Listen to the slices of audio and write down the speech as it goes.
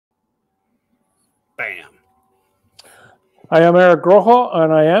Bam. I am Eric Rojo,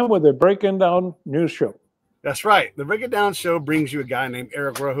 and I am with the Breaking Down News Show. That's right. The Break It Down show brings you a guy named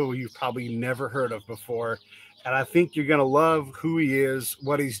Eric Rojo who you've probably never heard of before. And I think you're going to love who he is,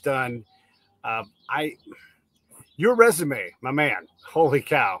 what he's done. Your resume, my man, holy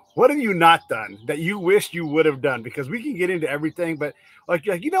cow. What have you not done that you wish you would have done? Because we can get into everything, but like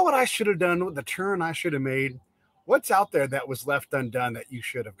you know what I should have done, what the turn I should have made? What's out there that was left undone that you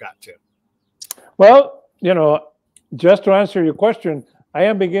should have got to? Well, you know, just to answer your question, I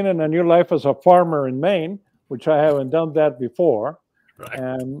am beginning a new life as a farmer in Maine, which I haven't done that before. Right.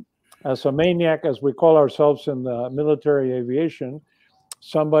 And as a maniac, as we call ourselves in the military aviation,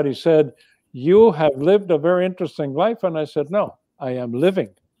 somebody said, "You have lived a very interesting life." And I said, "No, I am living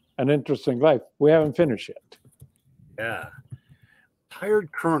an interesting life. We haven't finished yet." Yeah.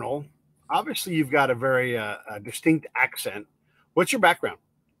 Retired colonel. Obviously, you've got a very distinct accent. What's your background?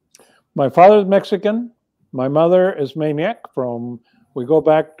 My father is Mexican. My mother is maniac. We go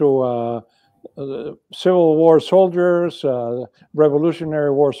back to Civil War soldiers,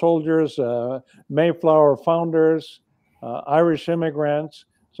 Revolutionary War soldiers, Mayflower founders, Irish immigrants.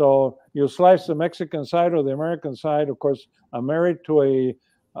 So you slice the Mexican side or the American side. Of course, I'm married to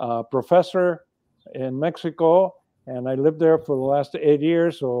a professor in Mexico, and I lived there for the last 8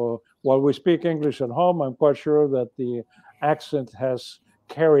 years. So while we speak English at home, I'm quite sure that the accent has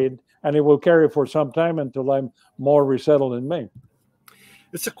carried, and it will carry for some time until I'm more resettled in Maine.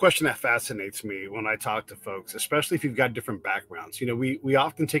 It's a question that fascinates me when I talk to folks, especially if you've got different backgrounds. You know, we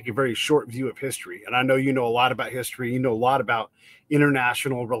often take a very short view of history. And I know you know a lot about history. You know a lot about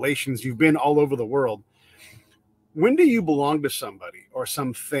international relations. You've been all over the world. When do you belong to somebody or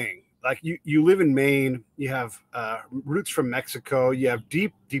something? Like you live in Maine, you have roots from Mexico, you have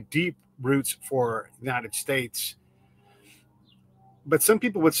deep roots for the United States. But some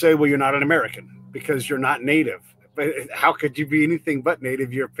people would say, well, you're not an American because you're not native. But how could you be anything but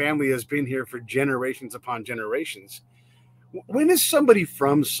native? Your family has been here for generations upon generations. When is somebody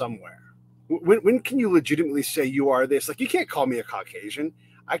from somewhere? When can you legitimately say you are this? Like, you can't call me a Caucasian.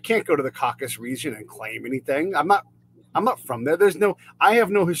 I can't go to the Caucasus region and claim anything. I'm not from there. I have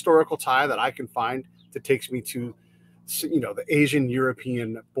no historical tie that I can find that takes me to, you know, the Asian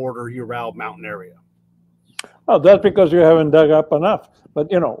European border Ural mountain area. Oh, that's because you haven't dug up enough. But,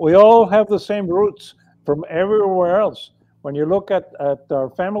 you know, we all have the same roots from everywhere else. When you look at our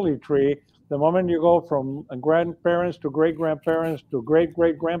family tree, the moment you go from grandparents to great-grandparents to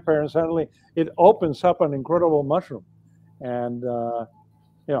great-great-grandparents, suddenly it opens up an incredible mushroom. And,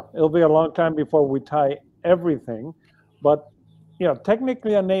 you know, it'll be a long time before we tie everything. But, you know,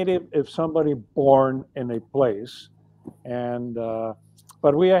 technically a native is somebody born in a place. And,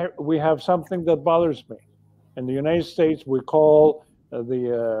 but we have something that bothers me. In the United States, we call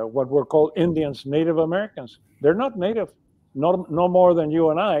what we're called Indians Native Americans. They're not native, no more than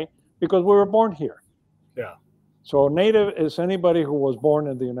you and I, because we were born here. Yeah. So native is anybody who was born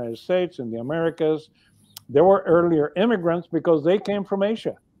in the United States, in the Americas. There were earlier immigrants because they came from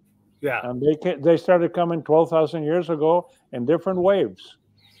Asia. Yeah. And they started coming 12,000 years ago in different waves.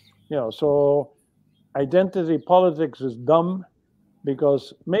 You know, so identity politics is dumb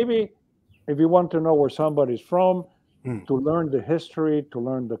because maybe if you want to know where somebody's from, to learn the history, to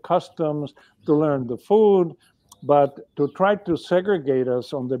learn the customs, to learn the food, but to try to segregate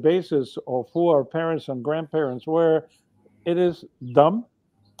us on the basis of who our parents and grandparents were, it is dumb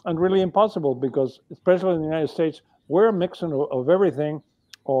and really impossible because, especially in the United States, we're a mixing of everything,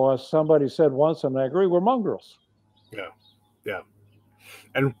 or as somebody said once, and I agree, we're mongrels. Yeah, yeah.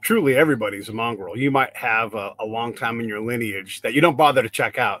 And truly, everybody's a mongrel. You might have a long time in your lineage that you don't bother to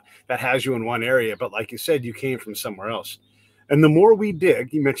check out that has you in one area. But like you said, you came from somewhere else. And the more we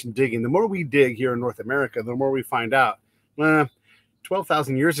dig, you mentioned digging, the more we dig here in North America, the more we find out,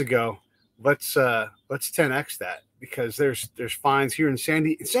 12,000 years ago, let's 10x that, because there's finds here in San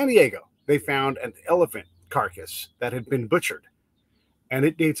Diego. They found an elephant carcass that had been butchered, and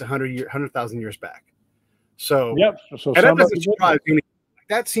it dates 100,000 years back. So, yep. So and that doesn't surprise me.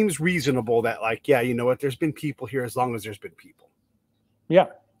 That seems reasonable that, like, yeah, you know what, there's been people here as long as there's been people. Yeah.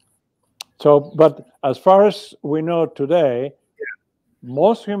 So, but as far as we know today,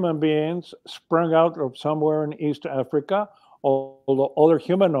 most human beings sprung out of somewhere in East Africa, although other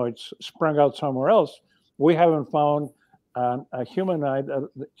humanoids sprung out somewhere else. We haven't found a humanoid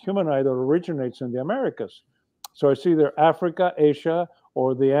that originates in the Americas. So it's either Africa, Asia,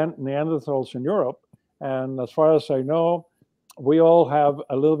 or the Neanderthals in Europe. And as far as I know, we all have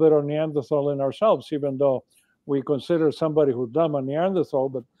a little bit of Neanderthal in ourselves, even though we consider somebody who's dumb a Neanderthal,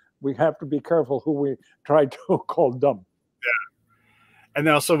 but we have to be careful who we try to call dumb. And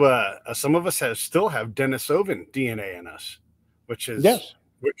then also, some of us still have Denisovan DNA in us, which is Yes.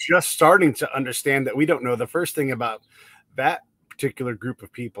 we're just starting to understand that we don't know the first thing about that particular group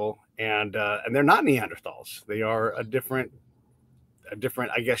of people, and they're not Neanderthals. They are a different,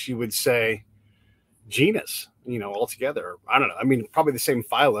 I guess you would say, genus, altogether. I don't know. I mean, probably the same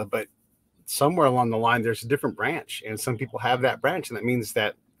phyla, but somewhere along the line, there's a different branch, and some people have that branch, and that means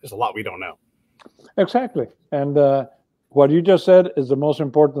that there's a lot we don't know. Exactly. And what you just said is the most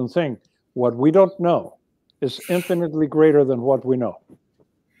important thing. What we don't know is infinitely greater than what we know.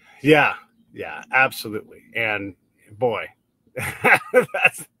 Yeah, absolutely. And boy,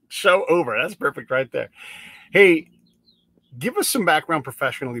 that's show over. That's perfect right there. Hey, give us some background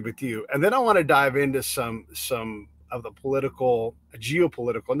professionally with you, and then I want to dive into some of the political,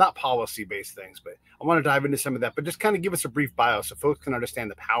 geopolitical, not policy-based things, but I want to dive into some of that. But just kind of give us a brief bio so folks can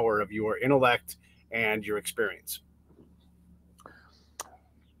understand the power of your intellect and your experience.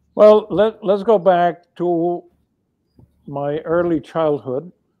 Well, let's go back to my early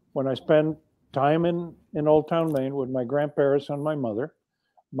childhood when I spent time in Old Town, Maine with my grandparents and my mother.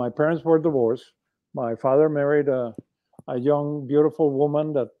 My parents were divorced. My father married a young, beautiful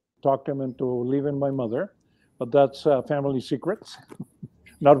woman that talked him into leaving my mother, but that's family secrets.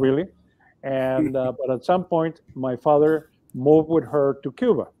 Not really. And but at some point, my father moved with her to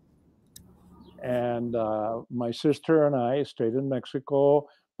Cuba, and my sister and I stayed in Mexico.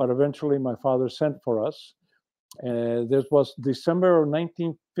 But eventually, my father sent for us. This was December of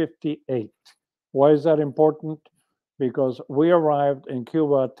 1958. Why is that important? Because we arrived in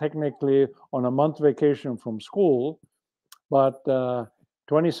Cuba technically on a month vacation from school, but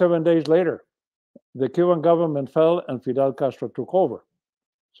 27 days later, the Cuban government fell and Fidel Castro took over.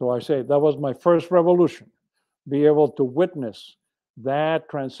 So I say that was my first revolution, be able to witness that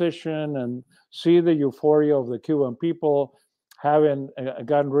transition and see the euphoria of the Cuban people having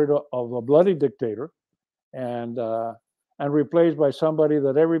gotten rid of a bloody dictator and replaced by somebody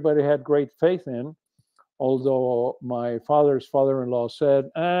that everybody had great faith in. Although my father's father-in-law said,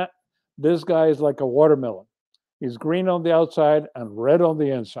 this guy is like a watermelon. He's green on the outside and red on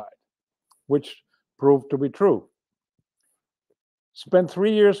the inside, which proved to be true. Spent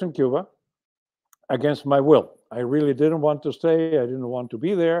 3 years in Cuba against my will. I really didn't want to stay. I didn't want to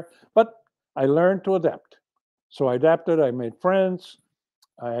be there, but I learned to adapt. So I adapted. I made friends.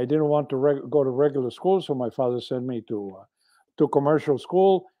 I didn't want to go to regular school, so my father sent me to commercial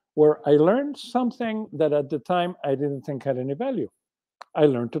school, where I learned something that at the time I didn't think had any value. I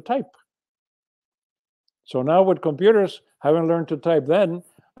learned to type. So now with computers, having learned to type then,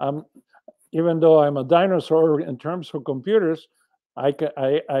 even though I'm a dinosaur in terms of computers, I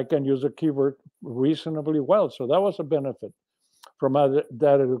can use a keyboard reasonably well. So that was a benefit from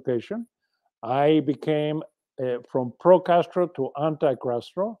that education. I became from pro-Castro to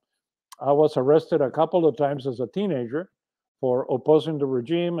anti-Castro. I was arrested a couple of times as a teenager for opposing the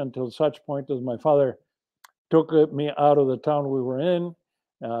regime until such point as my father took me out of the town we were in,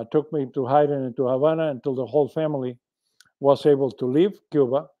 took me to hiding into Havana until the whole family was able to leave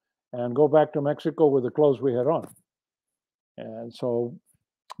Cuba and go back to Mexico with the clothes we had on. And so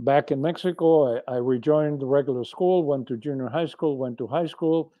back in Mexico, I rejoined the regular school, went to junior high school, went to high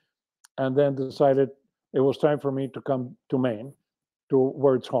school, and then decided it was time for me to come to Maine, to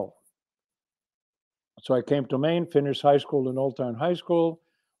where it's home. So I came to Maine, finished high school in Old Town High School,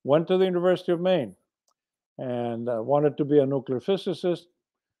 went to the University of Maine, and wanted to be a nuclear physicist.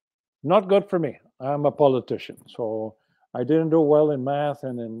 Not good for me. I'm a politician, so I didn't do well in math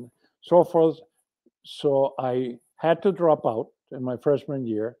and in so forth. So I had to drop out in my freshman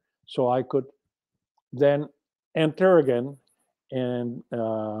year so I could then enter again in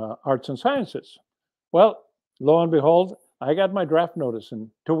arts and sciences. Well, lo and behold, I got my draft notice in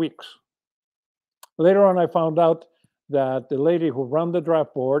 2 weeks. Later on, I found out that the lady who ran the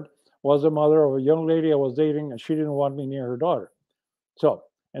draft board was the mother of a young lady I was dating, and she didn't want me near her daughter. So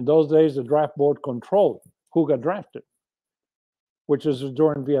in those days, the draft board controlled who got drafted, which is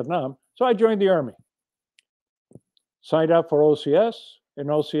during Vietnam. So I joined the Army. Signed up for OCS. In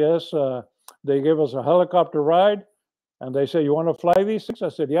OCS, they gave us a helicopter ride, and they said, "You want to fly these things?" I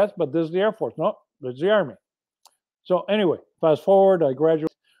said, "Yes, but this is the Air Force." "No, this is the Army." So anyway, fast forward, I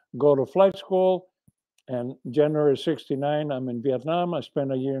graduate, go to flight school, and January 69, I'm in Vietnam. I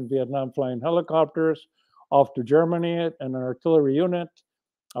spent a year in Vietnam flying helicopters, off to Germany and an artillery unit,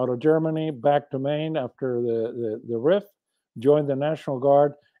 out of Germany, back to Maine after the RIF, joined the National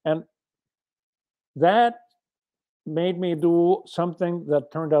Guard, and that made me do something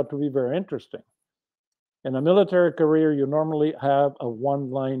that turned out to be very interesting. In a military career, you normally have a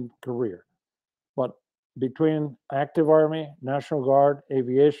one-line career. But between active Army, National Guard,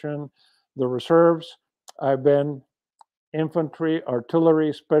 aviation, the reserves. I've been infantry,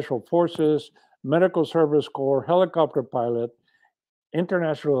 artillery, special forces, medical service corps, helicopter pilot,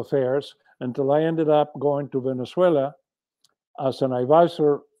 international affairs, until I ended up going to Venezuela as an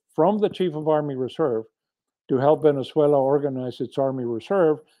advisor from the Chief of Army Reserve to help Venezuela organize its Army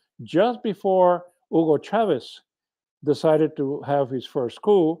Reserve just before Hugo Chavez decided to have his first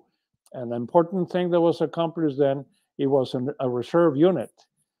coup. An important thing that was accomplished then, it was a reserve unit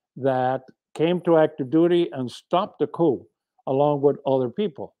that came to active duty and stopped the coup along with other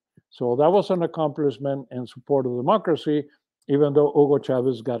people. So that was an accomplishment in support of democracy, even though Hugo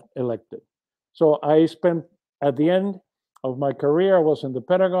Chavez got elected. So I spent, at the end of my career, I was in the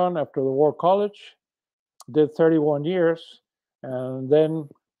Pentagon after the War College, did 31 years, and then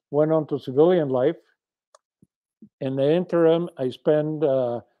went on to civilian life. In the interim, I spent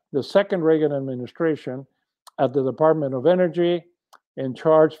the second Reagan administration at the Department of Energy, in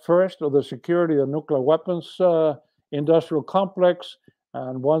charge first of the security of the nuclear weapons industrial complex.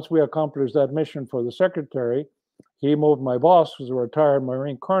 And once we accomplished that mission for the secretary, he moved my boss, who's a retired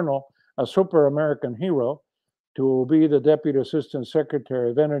Marine colonel, a super American hero, to be the Deputy Assistant Secretary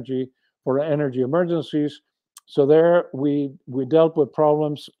of Energy for energy emergencies. So there we dealt with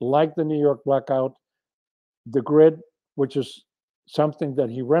problems like the New York blackout, the grid, which is something that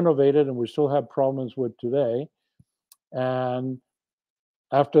he renovated and we still have problems with today. And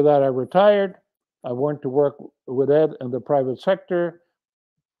after that, I retired. I went to work with Ed in the private sector.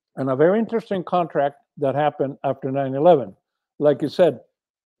 And a very interesting contract that happened after 9/11. Like you said,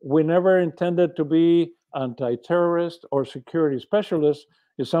 we never intended to be anti-terrorist or security specialists.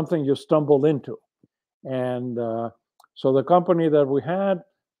 It's something you stumble into. And so the company that we had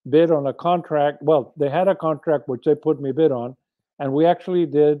bid on a contract. Well, they had a contract which they put me bid on. And we actually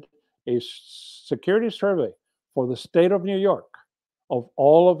did a security survey for the state of New York of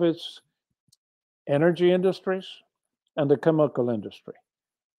all of its energy industries and the chemical industry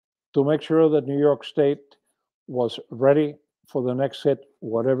to make sure that New York State was ready for the next hit,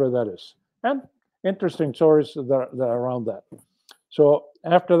 whatever that is. And interesting stories that are around that. So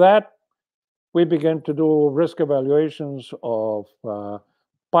after that, we began to do risk evaluations of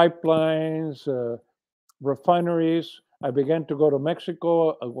pipelines, refineries. I began to go to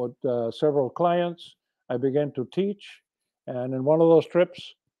Mexico with several clients. I began to teach. And in one of those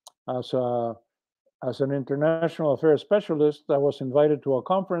trips, as an international affairs specialist, I was invited to a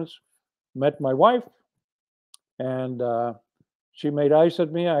conference, met my wife, and she made eyes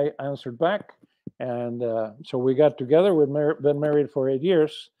at me. I answered back. And so we got together. We've been married for 8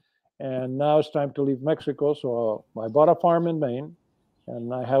 years. And now it's time to leave Mexico. So I bought a farm in Maine.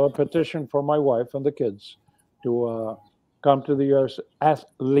 And I have a petition for my wife and the kids to come to the U.S. as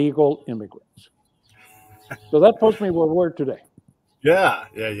legal immigrants. So that puts me where we're today. Yeah.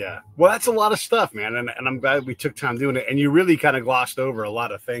 Well, that's a lot of stuff, man. And I'm glad we took time doing it. And you really kind of glossed over a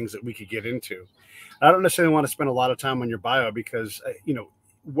lot of things that we could get into. I don't necessarily want to spend a lot of time on your bio because,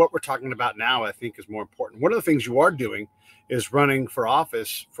 what we're talking about now, I think, is more important. One of the things you are doing is running for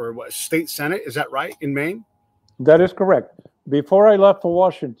office for what, state Senate. Is that right, in Maine? That is correct. Before I left for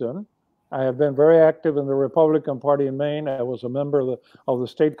Washington, I have been very active in the Republican Party in Maine. I was a member of the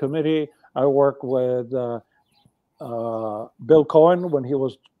state committee. I worked with Bill Cohen when he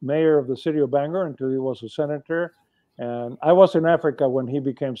was mayor of the city of Bangor until he was a senator. And I was in Africa when he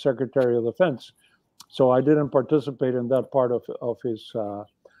became Secretary of Defense. So I didn't participate in that part of his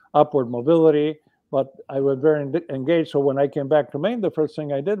upward mobility, but I was very engaged. So when I came back to Maine, the first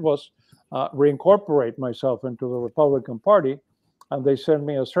thing I did was reincorporate myself into the Republican Party. And they sent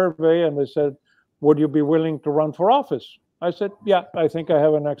me a survey and they said, would you be willing to run for office? I said, yeah, I think I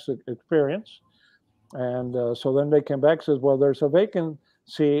have an experience. And so then they came back and says, well, there's a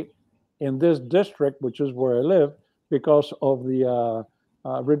vacancy in this district, which is where I live, because of the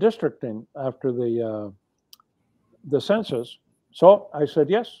redistricting after the census. So I said,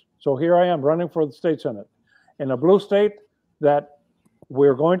 yes. So here I am running for the state Senate in a blue state that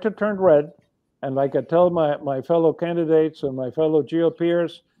we're going to turn red. And like I tell my fellow candidates and my fellow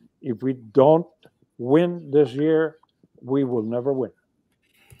GOPers, if we don't win this year, we will never win.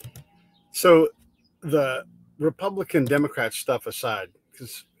 So the Republican Democrat stuff aside,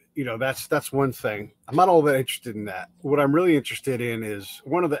 because that's one thing. I'm not all that interested in that. What I'm really interested in is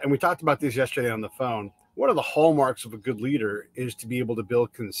and we talked about this yesterday on the phone. One of the hallmarks of a good leader is to be able to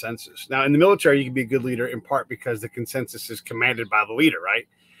build consensus. Now, in the military, you can be a good leader in part because the consensus is commanded by the leader, right?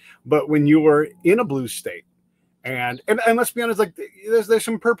 But when you are in a blue state, and let's be honest, like there's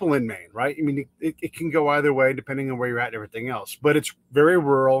some purple in Maine, right? I mean, it can go either way depending on where you're at and everything else. But it's very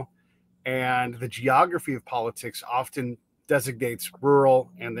rural. and the geography of politics often designates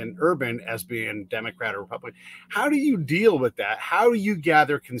rural and then urban as being Democrat or Republican. How do you deal with that? How do you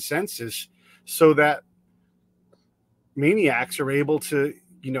gather consensus so that maniacs are able to,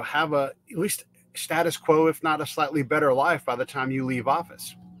 have at least status quo, if not a slightly better life by the time you leave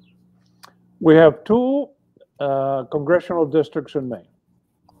office? We have two congressional districts in Maine.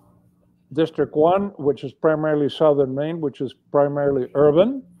 District 1, which is primarily southern Maine, which is primarily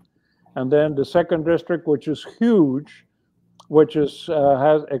urban. And then the second district, which is huge, which is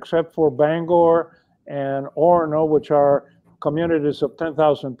has, except for Bangor and Orono, which are communities of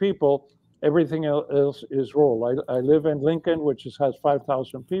 10,000 people, everything else is rural. I live in Lincoln, which has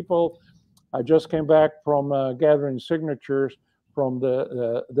 5,000 people. I just came back from gathering signatures from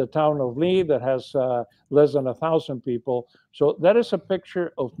the town of Lee that has less than 1,000 people. So that is a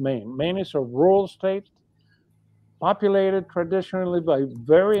picture of Maine. Maine is a rural state, populated traditionally by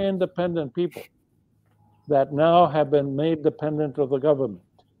very independent people that now have been made dependent of the government.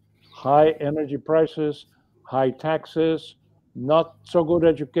 High energy prices, high taxes, not so good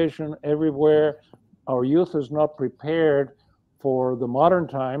education everywhere. Our youth is not prepared for the modern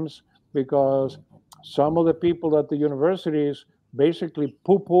times because some of the people at the universities basically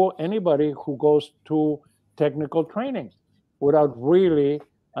poo-poo anybody who goes to technical training without really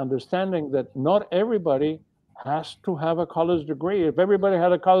understanding that not everybody has to have a college degree. If everybody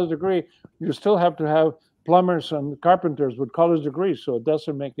had a college degree, you still have to have plumbers and carpenters with college degrees, so it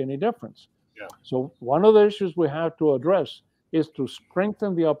doesn't make any difference. Yeah. So one of the issues we have to address is to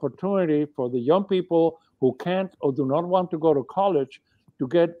strengthen the opportunity for the young people who can't or do not want to go to college to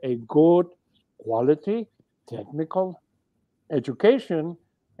get a good quality technical education.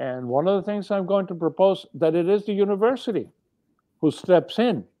 And one of the things I'm going to propose that it is the university who steps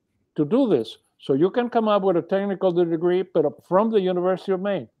in to do this. So you can come up with a technical degree, but from the University of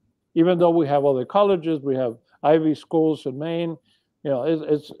Maine, even though we have other colleges, we have Ivy schools in Maine.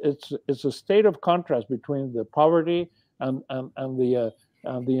 It's a state of contrast between the poverty and the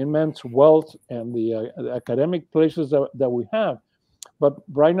immense wealth and the academic places that we have. But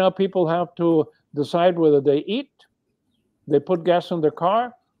right now, people have to decide whether they eat, they put gas in their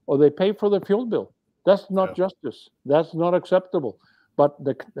car, or they pay for the fuel bill. That's not justice. That's not acceptable. But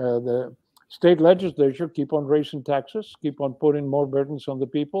the state legislature keep on raising taxes, keep on putting more burdens on the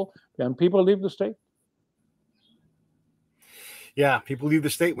people, and people leave the state. Yeah, people leave the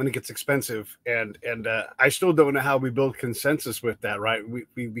state when it gets expensive, and I still don't know how we build consensus with that. Right?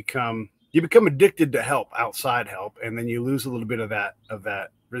 You become addicted to help, outside help, and then you lose a little bit of that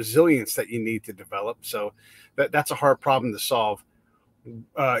resilience that you need to develop. So that's a hard problem to solve.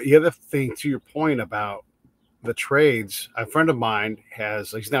 The other thing, to your point about the trades, a friend of mine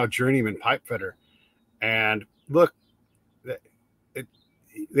he's now a journeyman pipe fitter, and look,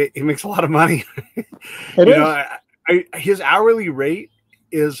 he makes a lot of money. His hourly rate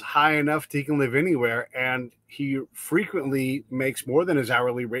is high enough that he can live anywhere, and he frequently makes more than his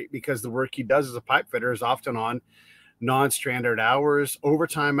hourly rate because the work he does as a pipe fitter is often on non-standard hours,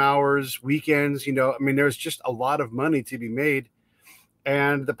 overtime hours, weekends. There's just a lot of money to be made.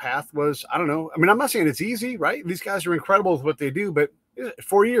 And the path was, I don't know. I'm not saying it's easy, right? These guys are incredible with what they do, but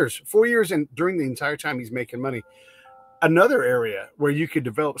 4 years, and during the entire time he's making money. Another area where you could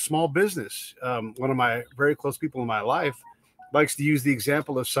develop small business. One of my very close people in my life likes to use the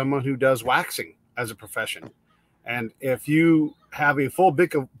example of someone who does waxing as a profession. And if you have a full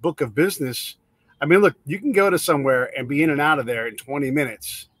book of business, look, you can go to somewhere and be in and out of there in 20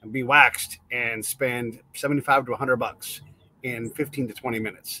 minutes and be waxed and spend $75 to $100 in 15 to 20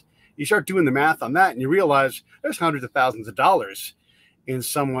 minutes. You start doing the math on that and you realize there's hundreds of thousands of dollars in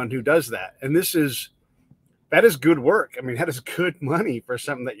someone who does that. And that is good work. That is good money for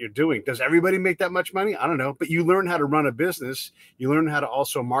something that you're doing. Does everybody make that much money? I don't know. But you learn how to run a business. You learn how to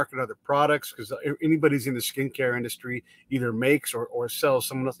also market other products, because anybody's in the skincare industry either makes or sells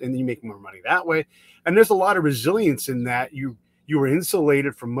someone else, and you make more money that way. And there's a lot of resilience in that. You are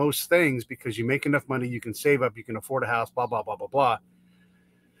insulated from most things because you make enough money, you can save up, you can afford a house, blah, blah, blah, blah, blah.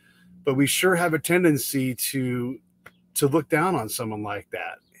 But we sure have a tendency to look down on someone like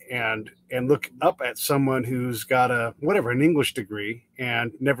that. And look up at someone who's got an English degree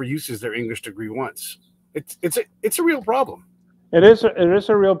and never uses their English degree once. It's a real problem. It is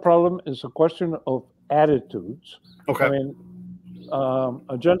a real problem. It's a question of attitudes. Okay.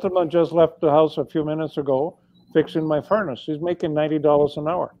 A gentleman just left the house a few minutes ago fixing my furnace. He's making $90 an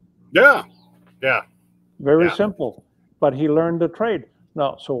hour. Yeah. Very simple. But he learned the trade.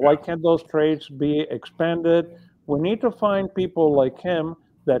 Now, so why can't those trades be expanded? We need to find people like him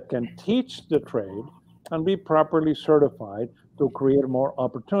that can teach the trade and be properly certified to create more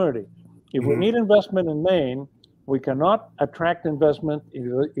opportunity. If we need investment in Maine, we cannot attract investment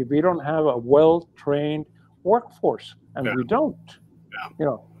if we don't have a well-trained workforce, and we don't. You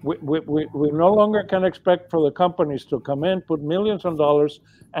know, we no longer can expect for the companies to come in, put millions of dollars,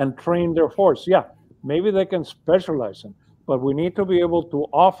 and train their force. Yeah, maybe they can specialize in, but we need to be able to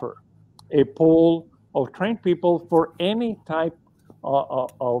offer a pool of trained people for any type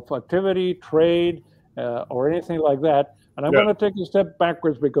of activity, trade, or anything like that. And I'm going to take a step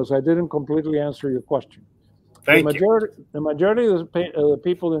backwards because I didn't completely answer your question. The majority of the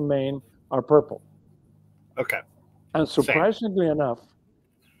people in Maine are purple. Okay. And surprisingly enough,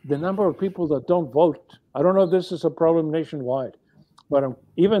 the number of people that don't vote, I don't know if this is a problem nationwide, but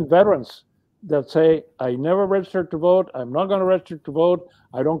even veterans that say, I never registered to vote, I'm not going to register to vote,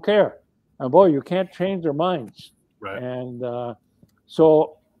 I don't care. And boy, you can't change their minds. Right. And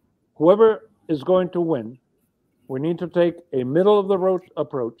so whoever is going to win, we need to take a middle of the road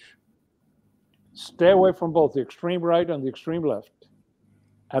approach, stay away from both the extreme right and the extreme left,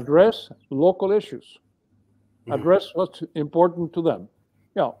 address local issues, address what's important to them.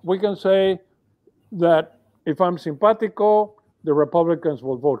 Yeah, we can say that if I'm simpatico, the Republicans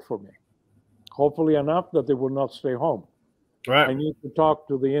will vote for me. Hopefully enough that they will not stay home. Right. I need to talk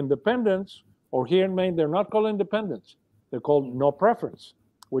to the independents, or here in Maine, they're not called independents. They're called no preference,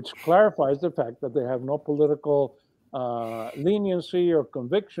 which clarifies the fact that they have no political leniency or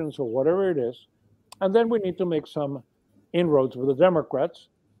convictions or whatever it is. And then we need to make some inroads with the Democrats,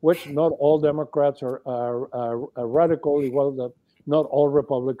 which not all Democrats are radical, well, that not all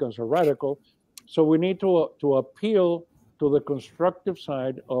Republicans are radical. So we need to appeal to the constructive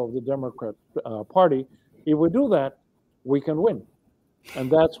side of the Democrat Party. If we do that, we can win.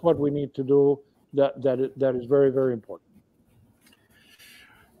 And that's what we need to do. That is very, very important.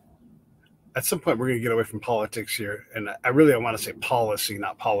 At some point, we're going to get away from politics here. And I want to say policy,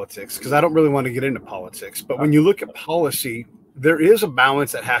 not politics, because I don't really want to get into politics. But when you look at policy, there is a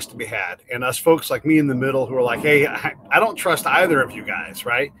balance that has to be had. And us folks like me in the middle who are like, hey, I don't trust either of you guys,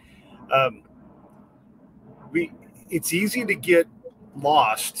 right? It's easy to get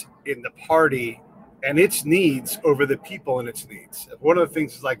lost in the party and its needs over the people and its needs. One of the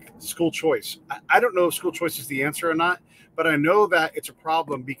things is like school choice. I don't know if school choice is the answer or not, but I know that it's a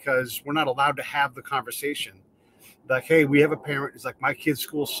problem because we're not allowed to have the conversation. Like, hey, we have a parent who's like, my kid's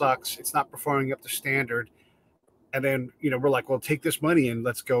school sucks. It's not performing up to standard. And then, we're like, well, take this money and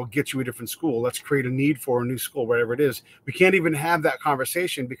let's go get you a different school. Let's create a need for a new school, whatever it is. We can't even have that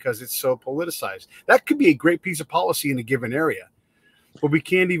conversation because it's so politicized. That could be a great piece of policy in a given area, but we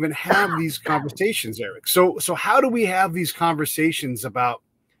can't even have these conversations, Eric. So how do we have these conversations about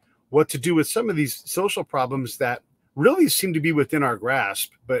what to do with some of these social problems that really seem to be within our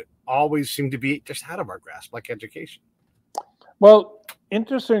grasp, but always seem to be just out of our grasp, like education? Well,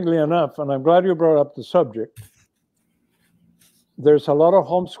 interestingly enough, and I'm glad you brought up the subject, there's a lot of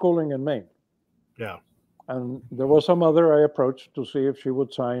homeschooling in Maine. Yeah. And there was some mother I approached to see if she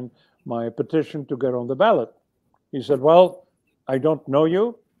would sign my petition to get on the ballot. He said, well, I don't know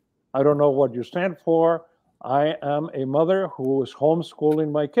you. I don't know what you stand for. I am a mother who is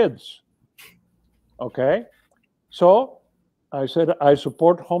homeschooling my kids. Okay. So I said, I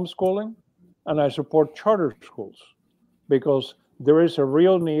support homeschooling and I support charter schools because there is a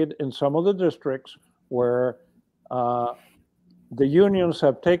real need in some of the districts where the unions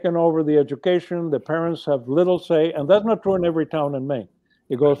have taken over the education, the parents have little say, and that's not true in every town in Maine.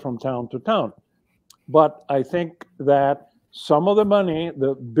 It goes from town to town. But I think that some of the money,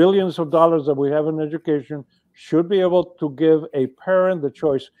 the billions of dollars that we have in education, should be able to give a parent the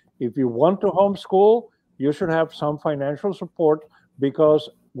choice. If you want to homeschool, you should have some financial support because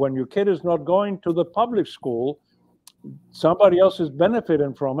when your kid is not going to the public school, somebody else is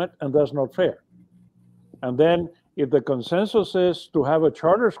benefiting from it, and that's not fair. And then if the consensus is to have a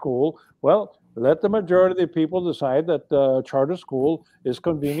charter school, well, let the majority of the people decide that charter school is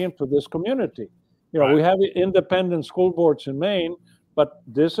convenient for this community. Right. We have independent school boards in Maine, but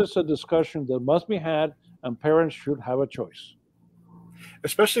this is a discussion that must be had, and parents should have a choice.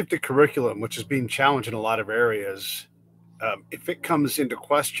 Especially if the curriculum, which is being challenged in a lot of areas, if it comes into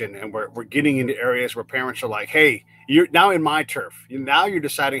question and we're getting into areas where parents are like, hey, you're now in my turf. Now you're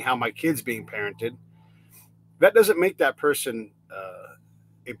deciding how my kid's being parented. That doesn't make that person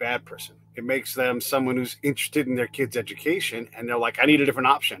a bad person. It makes them someone who's interested in their kid's education, and they're like, I need a different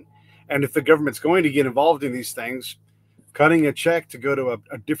option. And if the government's going to get involved in these things, cutting a check to go to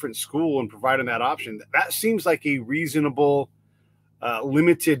a different school and providing that option, that seems like a reasonable,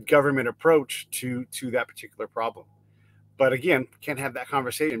 limited government approach to that particular problem. But again, can't have that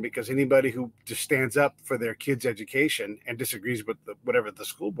conversation because anybody who just stands up for their kids' education and disagrees with whatever the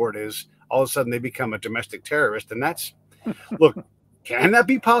school board is, all of a sudden they become a domestic terrorist. And that's, look, can that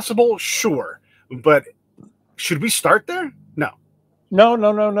be possible? Sure. But should we start there? No.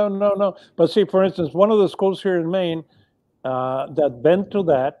 No. But see, for instance, one of the schools here in Maine that bent to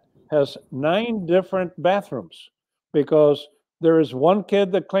that has 9 different bathrooms because there is one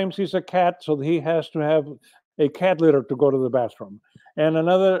kid that claims he's a cat, so he has to have a cat litter to go to the bathroom, and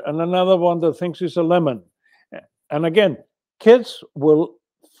another one that thinks he's a lemon. And again, kids will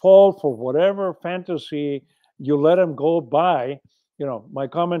fall for whatever fantasy you let them go by. You know, my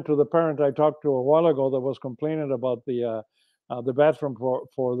comment to the parent I talked to a while ago that was complaining about the bathroom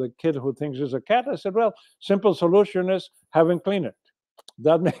for the kid who thinks he's a cat. I said, well, simple solution is have him clean it.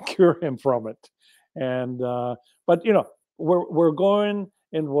 That may cure him from it. And but you know, we're going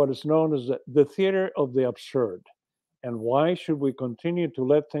in what is known as the theater of the absurd. And why should we continue to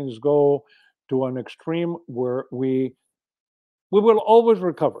let things go to an extreme where we will always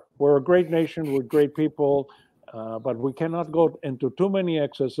recover? We're a great nation with great people, but we cannot go into too many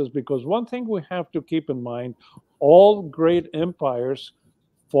excesses because one thing we have to keep in mind, all great empires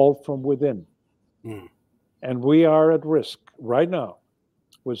fall from within. Mm. And we are at risk right now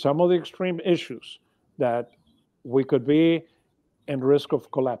with some of the extreme issues that we could be in risk of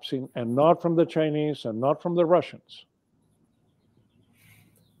collapsing, and not from the Chinese and not from the Russians.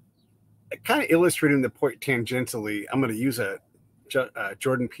 Kind of illustrating the point tangentially, I'm going to use a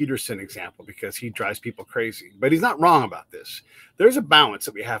Jordan Peterson example because he drives people crazy, but he's not wrong about this. There's a balance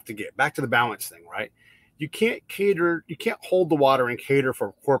that we have to get back to the balance thing, right? You can't hold the water and cater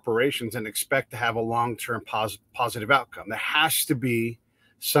for corporations and expect to have a long-term positive outcome. There has to be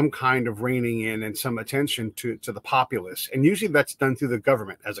some kind of reining in and some attention to the populace. And usually that's done through the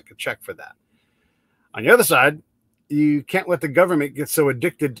government as a check for that. On the other side, you can't let the government get so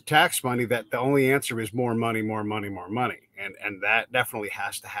addicted to tax money that the only answer is more money, more money, more money. And that definitely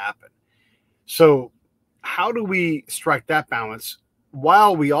has to happen. So how do we strike that balance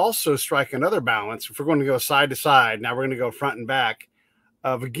while we also strike another balance? If we're going to go side to side, now we're going to go front and back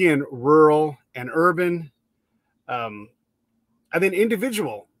of, again, rural and urban, and then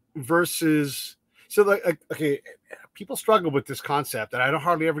individual versus, so like, okay, people struggle with this concept and I don't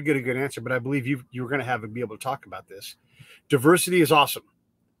hardly ever get a good answer, but I believe you were going to be able to talk about this. Diversity is awesome.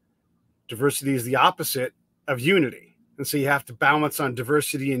 Diversity is the opposite of unity. And so you have to balance on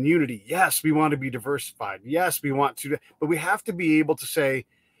diversity and unity. Yes, we want to be diversified. Yes, we want to, but we have to be able to say,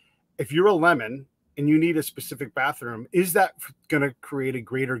 if you're a lemon and you need a specific bathroom, is that going to create a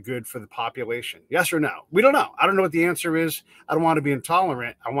greater good for the population? Yes or no? We don't know. I don't know what the answer is. I don't want to be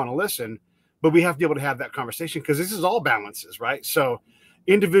intolerant. I want to listen, but we have to be able to have that conversation because this is all balances, right? So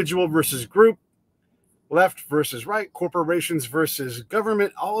individual versus group, left versus right, corporations versus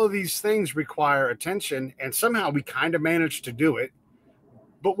government, all of these things require attention, and somehow we kind of manage to do it.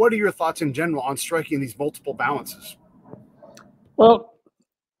 But what are your thoughts in general on striking these multiple balances? Well,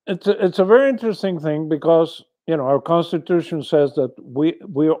 it's a very interesting thing because, you know, our Constitution says that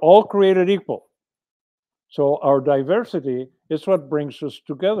we are all created equal. So our diversity is what brings us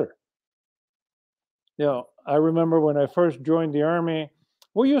together. You know, I remember when I first joined the Army,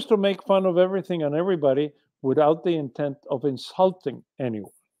 we used to make fun of everything and everybody without the intent of insulting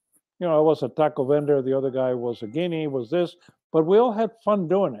anyone. You know, I was a taco vendor, the other guy was a guinea, was this, but we all had fun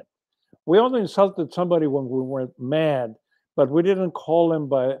doing it. We only insulted somebody when we weren't mad, but we didn't call them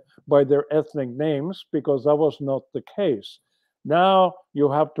by their ethnic names because that was not the case. Now you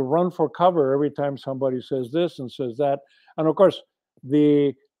have to run for cover every time somebody says this and says that. And of course,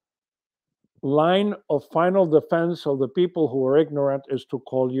 the line of final defense of the people who are ignorant is to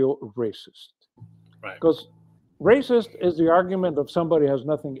call you racist. Right. Because racist is the argument of somebody has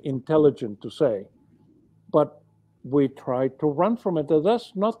nothing intelligent to say. But we try to run from it.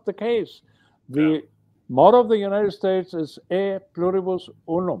 That's not the case. The motto of the United States is e pluribus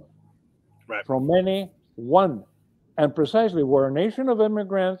unum. Right. From many, one. And precisely, we're a nation of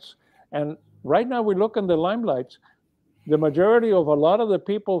immigrants. And right now we look in the limelights. The majority of a lot of the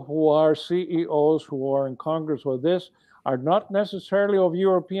people who are CEOs, who are in Congress with this, are not necessarily of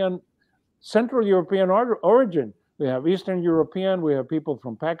Central European origin. We have Eastern European, we have people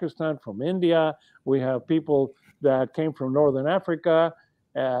from Pakistan, from India, we have people that came from Northern Africa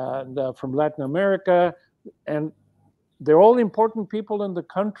and from Latin America, and they're all important people in the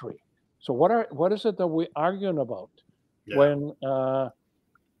country. So what is it that we're arguing about? Yeah. When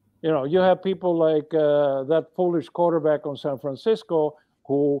you know, you have people like that foolish quarterback on San Francisco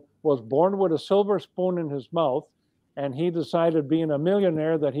who was born with a silver spoon in his mouth, and he decided, being a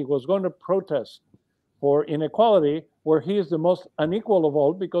millionaire, that he was going to protest for inequality where he is the most unequal of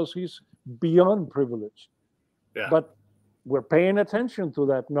all because he's beyond privilege. Yeah. But we're paying attention to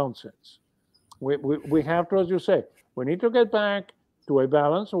that nonsense. We have to, as you say, we need to get back to a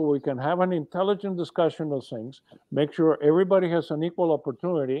balance where we can have an intelligent discussion of things, make sure everybody has an equal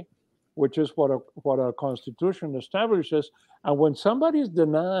opportunity, which is what our Constitution establishes. And when somebody is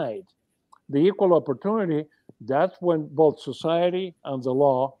denied the equal opportunity, that's when both society and the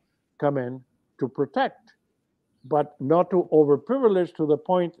law come in to protect, but not to overprivilege to the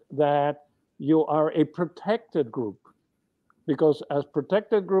point that you are a protected group. Because as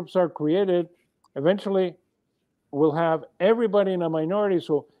protected groups are created, eventually we'll have everybody in a minority.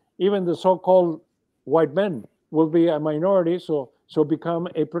 So even the so-called white men will be a minority, so become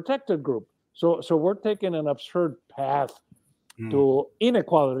a protected group. So we're taking an absurd path to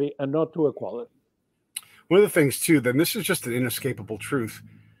inequality and not to equality. One of the things too, then this is just an inescapable truth.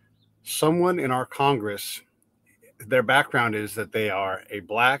 Someone in our Congress, their background is that they are a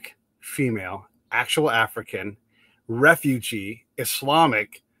black female, actual African, refugee,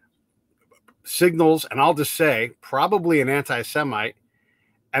 Islamic, signals, and I'll just say probably an anti-Semite,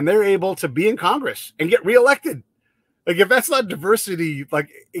 and they're able to be in Congress and get reelected. Like, if that's not diversity, like,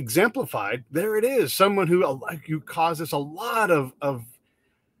 exemplified, there it is. Someone who causes a lot of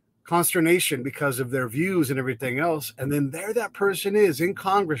consternation because of their views and everything else, and then there that person is in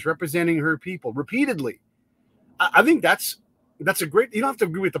Congress representing her people repeatedly. I think that's a great. You don't have to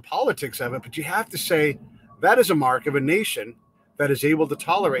agree with the politics of it, but you have to say that is a mark of a nation that is able to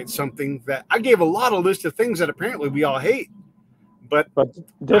tolerate something that I gave a lot of list of things that apparently we all hate. But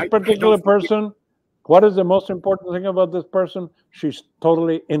this particular person, what is the most important thing about this person? She's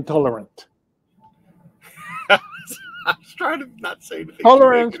totally intolerant. I was trying to not say anything.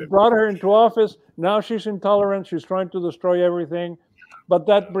 Tolerance brought her into office. Now she's intolerant. She's trying to destroy everything. But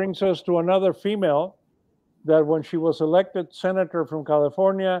that brings us to another female that when she was elected senator from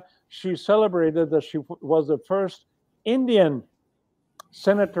California, she celebrated that she was the first Indian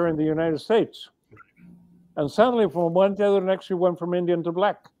senator in the United States. And suddenly from one day to the next, she went from Indian to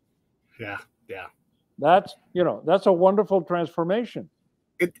black. Yeah. That's a wonderful transformation.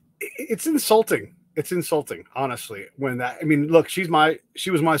 It's insulting. It's insulting, honestly. When that, I mean, look, she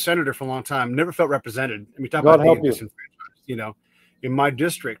was my senator for a long time. Never felt represented. I mean, talk about being disenfranchised. You know, in my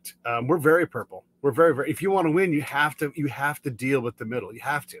district, we're very purple. We're very, very. If you want to win, you have to deal with the middle. You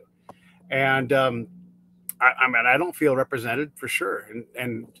have to. And I mean, I don't feel represented for sure.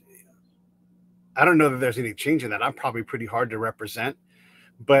 And I don't know that there's any change in that. I'm probably pretty hard to represent.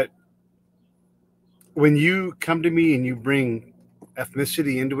 But when you come to me and you bring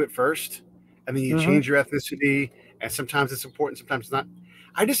ethnicity into it first, and then you change your ethnicity, and sometimes it's important, sometimes it's not.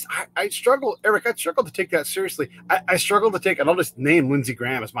 I struggle, Eric. I struggle to take that seriously. I struggle to take, and I'll just name Lindsey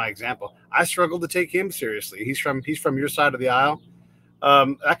Graham as my example. I struggle to take him seriously. He's from your side of the aisle.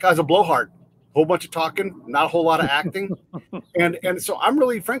 That guy's a blowhard. Whole bunch of talking, not a whole lot of acting. and so I'm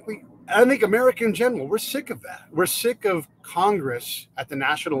really, frankly, I think America in general, we're sick of that. We're sick of Congress at the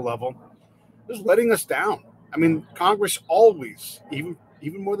national level just letting us down. I mean, Congress always, even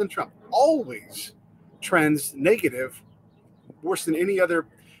more than Trump, always trends negative, worse than any other,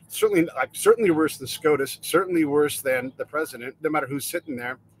 certainly worse than SCOTUS, certainly worse than the president, no matter who's sitting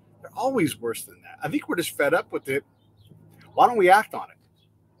there. They're always worse than that. I think we're just fed up with it. Why don't we act on it?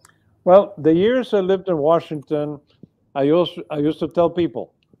 Well, the years I lived in Washington, I used to tell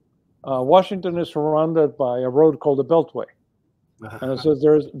people, Washington is surrounded by a road called the Beltway. And it says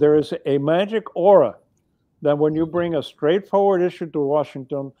there is a magic aura that when you bring a straightforward issue to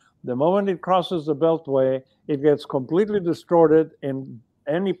Washington, the moment it crosses the Beltway, it gets completely distorted in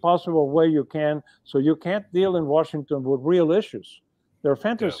any possible way you can. So you can't deal in Washington with real issues. They're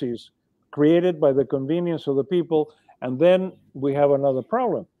fantasies created by the convenience of the people. And then we have another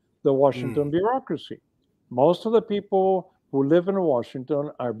problem, the Washington bureaucracy. Most of the people who live in Washington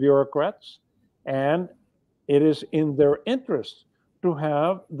are bureaucrats, and it is in their interest to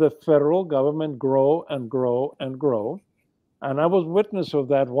have the federal government grow and grow and grow. And I was witness of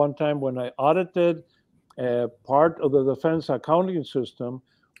that one time when I audited part of the defense accounting system.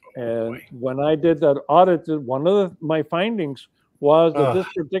 And when I did that audit, one of my findings was that this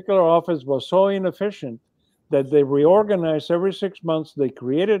particular office was so inefficient that they reorganized every 6 months. They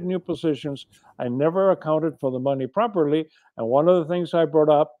created new positions. I never accounted for the money properly. And one of the things I brought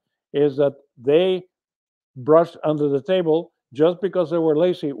up is that they brushed under the table, just because they were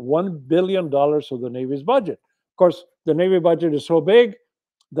lazy, $1 billion of the Navy's budget. Of course, the Navy budget is so big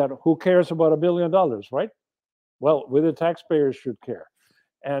that who cares about $1 billion, right? Well, we the taxpayers should care.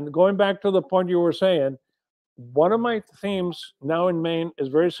 And going back to the point you were saying, one of my themes now in Maine is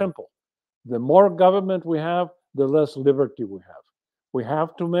very simple. The more government we have, the less liberty we have. We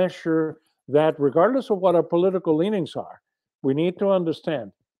have to measure that regardless of what our political leanings are. We need to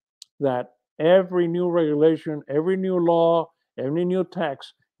understand that every new regulation, every new law, every new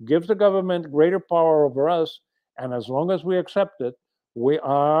tax gives the government greater power over us. And as long as we accept it, we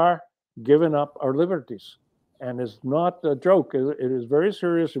are giving up our liberties. And it's not a joke. It is very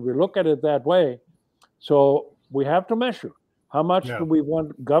serious if we look at it that way. So we have to measure how much do we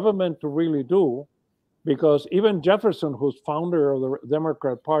want government to really do, because even Jefferson, who's founder of the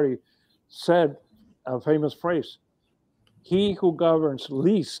Democrat Party, said a famous phrase: "He who governs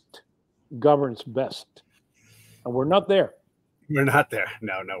least governs best." And we're not there. We're not there.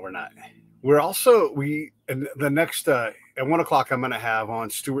 No, we're not. We're also, and the next, at 1 o'clock, I'm going to have on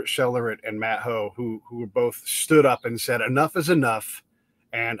Stuart Scheller and Matt Ho, who both stood up and said, enough is enough.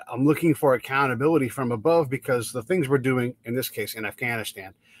 And I'm looking for accountability from above, because the things we're doing, in this case, in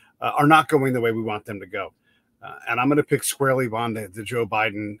Afghanistan, are not going the way we want them to go. And I'm going to pick squarely on the Joe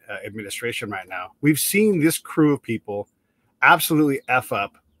Biden administration right now. We've seen this crew of people absolutely F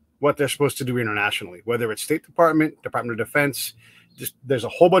up what they're supposed to do internationally, whether it's State Department, Department of Defense. There's a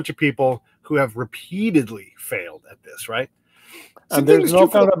whole bunch of people who have repeatedly failed at this, right? And there's no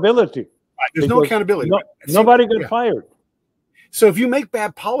accountability. There's no accountability. Nobody got fired. So if you make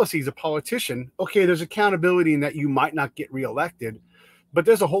bad policies, a politician, okay, there's accountability in that you might not get reelected, but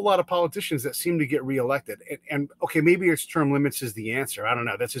there's a whole lot of politicians that seem to get reelected. And okay, maybe it's term limits is the answer. I don't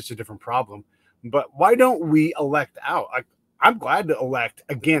know. That's just a different problem. But why don't we elect out? I'm glad to elect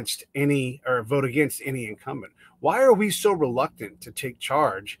against any or vote against any incumbent. Why are we so reluctant to take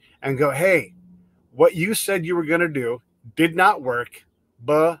charge and go, hey, what you said you were going to do did not work.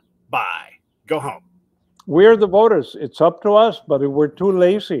 Bye. Go home. We're the voters. It's up to us, but we're too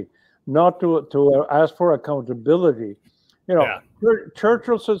lazy not to ask for accountability. You know,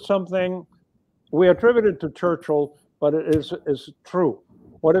 Churchill said something, we attribute it to Churchill, but it is true.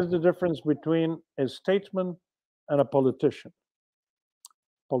 What is the difference between a statesman and a politician?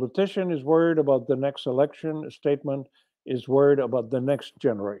 Politician is worried about the next election. A statesman is worried about the next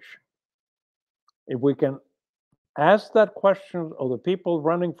generation. If we can ask that question of the people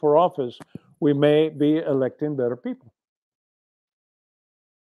running for office, we may be electing better people.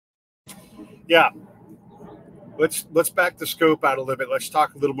 Yeah. Let's back the scope out a little bit. Let's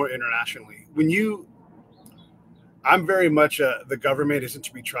talk a little more internationally. I'm very much the government isn't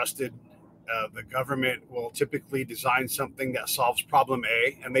to be trusted. The government will typically design something that solves problem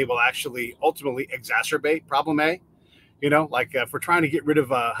A, and they will actually ultimately exacerbate problem A. You know, like if we're trying to get rid of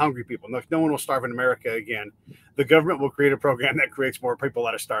hungry people, no one will starve in America again. The government will create a program that creates more people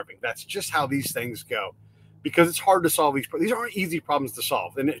that are starving. That's just how these things go, because it's hard to solve these. These aren't easy problems to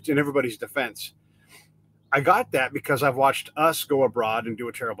solve, and in everybody's defense. I got that because I've watched us go abroad and do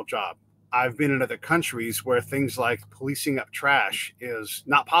a terrible job. I've been in other countries where things like policing up trash is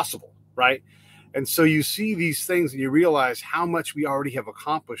not possible, right? And so you see these things and you realize how much we already have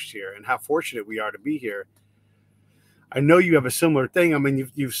accomplished here and how fortunate we are to be here. I know you have a similar thing. I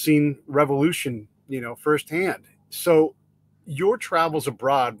mean, you've seen revolution, firsthand. So your travels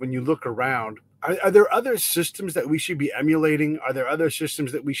abroad, when you look around, are there other systems that we should be emulating? Are there other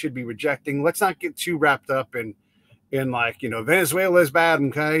systems that we should be rejecting? Let's not get too wrapped up in Venezuela is bad,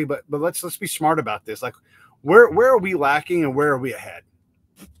 okay? But let's be smart about this. Like, where are we lacking and where are we ahead?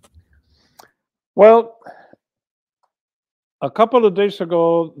 Well, a couple of days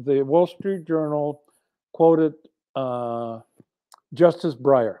ago, the Wall Street Journal quoted Justice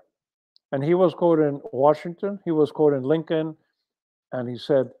Breyer, and he was quoting Washington, he was quoting Lincoln, and he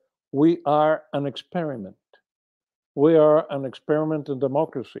said, "We are an experiment. We are an experiment in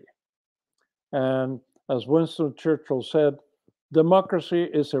democracy." And as Winston Churchill said, democracy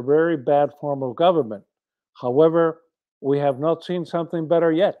is a very bad form of government. However, we have not seen something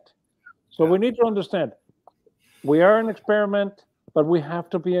better yet. So we need to understand, we are an experiment, but we have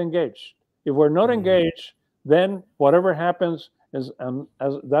to be engaged. If we're not engaged, then whatever happens is,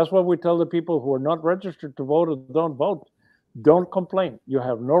 as that's what we tell the people who are not registered to vote or don't vote. Don't complain. You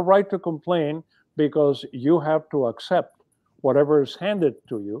have no right to complain because you have to accept whatever is handed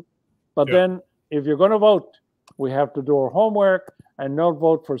to you. But then if you're going to vote, we have to do our homework and not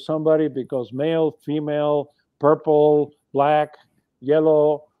vote for somebody because male, female, purple, black,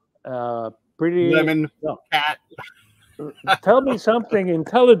 yellow, pretty lemon, cat. Tell me something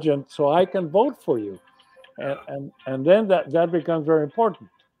intelligent so I can vote for you. And then that becomes very important.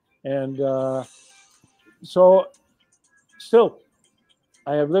 And so still,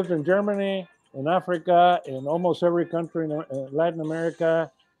 I have lived in Germany, in Africa, in almost every country in Latin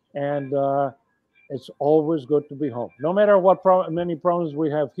America, and it's always good to be home. No matter what many problems we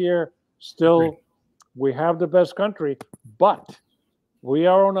have here, still we have the best country, but we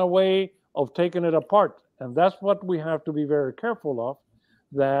are on a way of taking it apart. And that's what we have to be very careful of,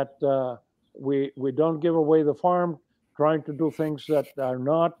 that we don't give away the farm trying to do things that are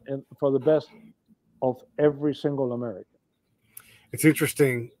not for the best of every single American. It's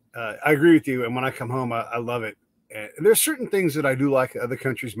interesting. I agree with you. And when I come home, I love it. And there's certain things that I do like other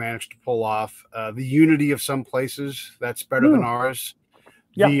countries manage to pull off. The unity of some places that's better than ours.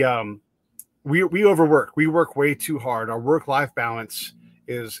 Yeah. We overwork. We work way too hard. Our work-life balance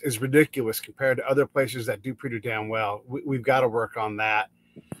is ridiculous compared to other places that do pretty damn well. We've got to work on that.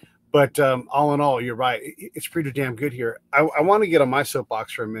 But all in all, you're right. It's pretty damn good here. I want to get on my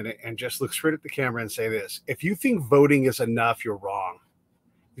soapbox for a minute and just look straight at the camera and say this. If you think voting is enough, you're wrong.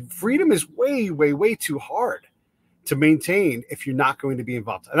 Freedom is way, way, way too hard to maintain if you're not going to be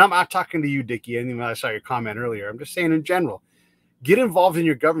involved. And I'm not talking to you, Dickie, and I saw your comment earlier. I'm just saying in general, get involved in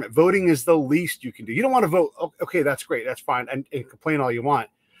your government. Voting is the least you can do. You don't want to vote. Okay, that's great. That's fine. And complain all you want.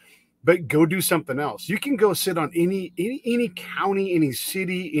 But go do something else. You can go sit on any county, any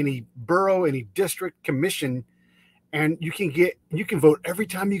city, any borough, any district commission, and you can vote every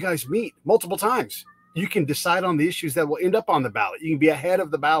time you guys meet, multiple times. You can decide on the issues that will end up on the ballot. You can be ahead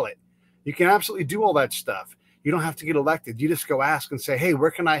of the ballot. You can absolutely do all that stuff. You don't have to get elected. You just go ask and say, hey,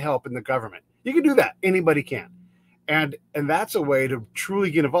 where can I help in the government? You can do that. Anybody can. And that's a way to truly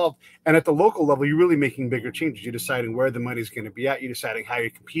get involved. And at the local level, you're really making bigger changes. You're deciding where the money is going to be at. You're deciding how you're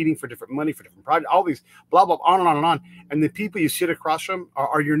competing for different money, for different projects, all these blah, blah, on and on and on. And the people you sit across from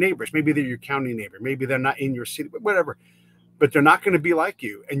are your neighbors. Maybe they're your county neighbor. Maybe they're not in your city, but whatever. But they're not going to be like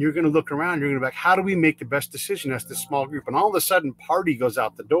you. And you're going to look around. You're going to be like, how do we make the best decision as this small group? And all of a sudden, party goes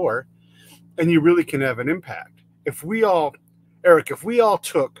out the door, and you really can have an impact. If we all, Eric, if we all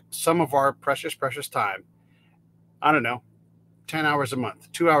took some of our precious, precious time, I don't know, 10 hours a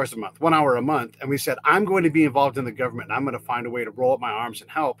month, 2 hours a month, 1 hour a month, and we said, I'm going to be involved in the government, and I'm going to find a way to roll up my arms and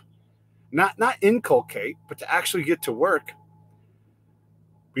help, not inculcate, but to actually get to work,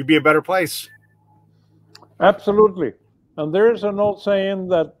 we'd be a better place. Absolutely. And there's an old saying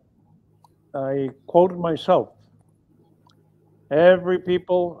that I quoted myself. Every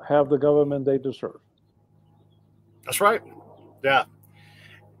people have the government they deserve. That's right. Yeah.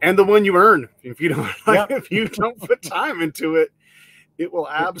 And the one you earn. If you don't, if you don't put time into it, it will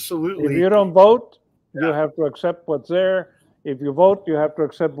absolutely. If you don't vote, you have to accept what's there. If you vote, you have to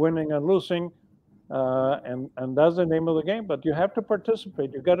accept winning and losing. And that's the name of the game. But you have to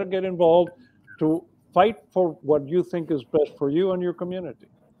participate. You got to get involved to fight for what you think is best for you and your community.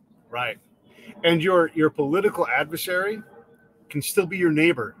 Right. And your political adversary can still be your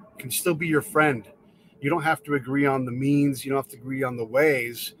neighbor, can still be your friend. You don't have to agree on the means. You don't have to agree on the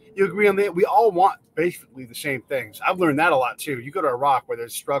ways. You agree on we all want basically the same things. I've learned that a lot too. You go to Iraq where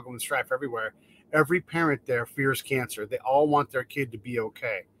there's struggle and strife everywhere. Every parent there fears cancer. They all want their kid to be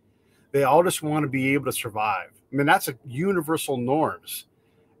okay. They all just want to be able to survive. I mean, that's a universal norms.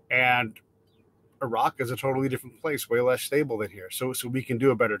 And Iraq is a totally different place, way less stable than here. So we can do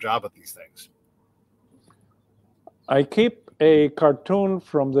a better job at these things. I keep a cartoon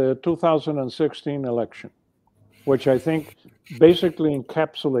from the 2016 election, which I think basically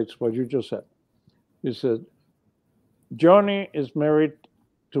encapsulates what you just said. You said, Johnny is married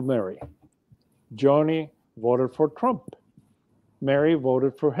to Mary. Johnny voted for Trump. Mary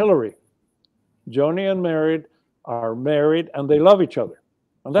voted for Hillary. Johnny and Mary are married and they love each other.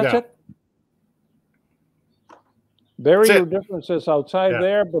 And that's it. Bury your differences outside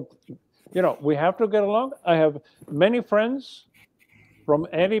there, but you know, we have to get along. I have many friends from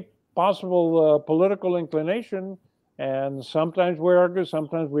any possible political inclination, and sometimes we argue,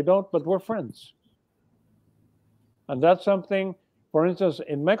 sometimes we don't, but we're friends. And that's something, for instance,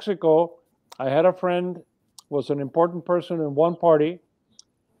 in Mexico, I had a friend, was an important person in one party,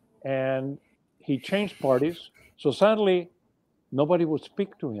 and he changed parties. So suddenly, nobody would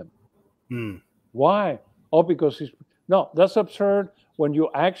speak to him. Why? Oh, because he's... No, that's absurd when you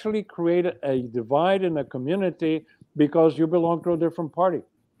actually create a divide in a community because you belong to a different party.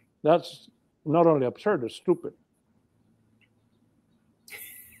 That's not only absurd, it's stupid.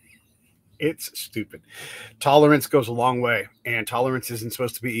 It's stupid. Tolerance goes a long way, and tolerance isn't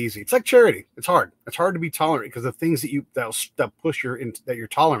supposed to be easy. It's like charity. It's hard. It's hard to be tolerant because the things that push your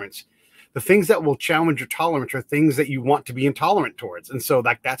tolerance, the things that will challenge your tolerance are things that you want to be intolerant towards. And so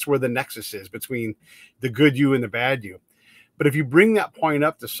that's where the nexus is between the good you and the bad you. But if you bring that point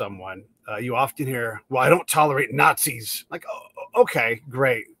up to someone, you often hear, well, I don't tolerate Nazis. Like, oh, okay,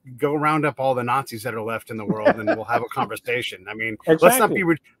 great. Go round up all the Nazis that are left in the world and we'll have a conversation. I mean, let's not be...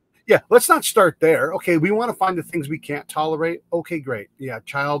 let's not start there. Okay, we want to find the things we can't tolerate. Okay, great. Yeah,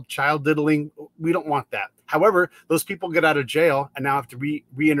 child diddling. we don't want that. However, those people get out of jail and now have to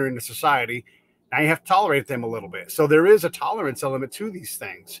re-enter into society. Now you have to tolerate them a little bit. So there is a tolerance element to these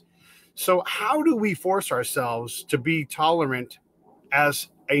things. So how do we force ourselves to be tolerant as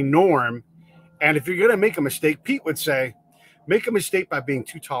a norm? And if you're going to make a mistake, Pete would say, make a mistake by being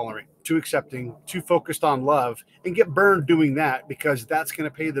too tolerant, too accepting, too focused on love, and get burned doing that, because that's going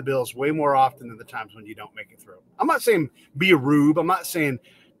to pay the bills way more often than the times when you don't make it through. I'm not saying be a rube. I'm not saying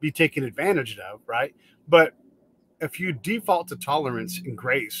be taken advantage of, right? But if you default to tolerance and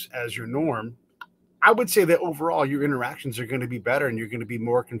grace as your norm, I would say that overall your interactions are going to be better and you're going to be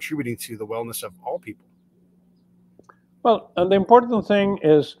more contributing to the wellness of all people. Well, and the important thing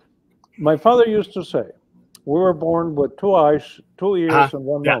is, my father used to say, we were born with 2 eyes, 2 ears, and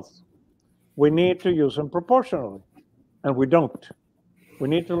 1 mouth. We need to use them proportionally, and we don't. We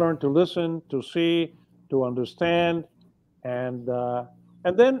need to learn to listen, to see, to understand, and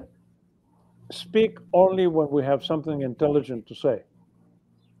then speak only when we have something intelligent to say.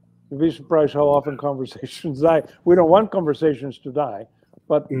 You'd be surprised how often conversations die. We don't want conversations to die,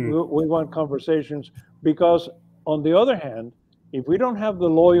 but we want conversations because, on the other hand, if we don't have the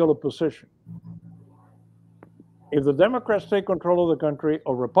loyal opposition, if the Democrats take control of the country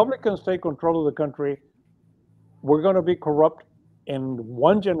or Republicans take control of the country, we're going to be corrupt in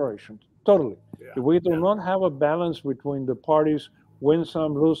 1 generation, totally. Yeah. If we do not have a balance between the parties, win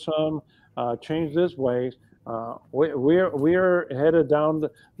some, lose some, change this way, we're headed down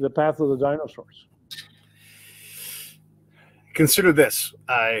the path of the dinosaurs. Consider this.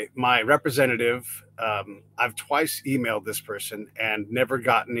 My representative, I've twice emailed this person and never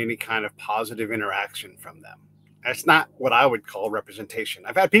gotten any kind of positive interaction from them. That's not what I would call representation.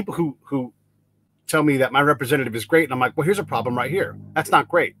 I've had people who tell me that my representative is great, and I'm like, well, here's a problem right here. That's not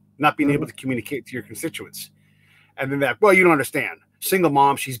great, not being able to communicate to your constituents. And then that, well, you don't understand. Single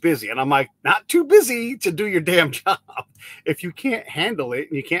mom, she's busy. And I'm like, not too busy to do your damn job. If you can't handle it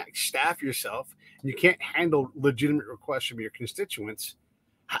and you can't staff yourself and you can't handle legitimate requests from your constituents,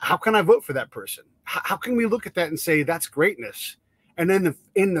 how can I vote for that person? How can we look at that and say that's greatness? And then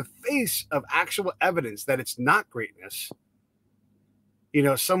in the face of actual evidence that it's not greatness, you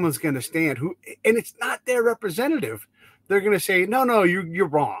know, someone's going to stand and it's not their representative. They're going to say, no, you're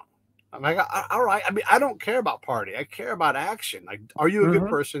wrong. I'm like, all right. I mean, I don't care about party. I care about action. Like, are you a good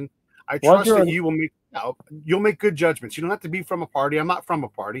person? I trust that you will you'll make good judgments. You don't have to be from a party. I'm not from a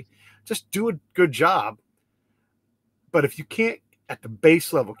party. Just do a good job. But if you can't, at the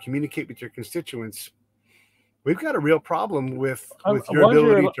base level, communicate with your constituents, we've got a real problem with your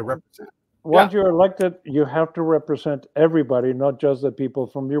ability to represent. Once you're elected, you have to represent everybody, not just the people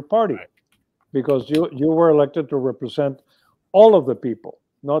from your party, because you were elected to represent all of the people,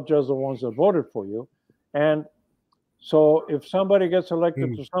 not just the ones that voted for you. And so if somebody gets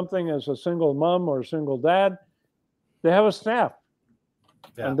elected to something as a single mom or a single dad, they have a staff.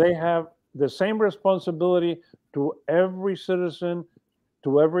 And they have the same responsibility to every citizen,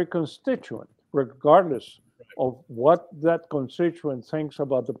 to every constituent, regardless of what that constituent thinks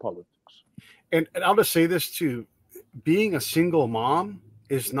about the politics. And I'll just say this too, being a single mom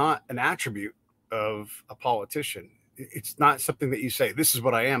is not an attribute of a politician. It's not something that you say, this is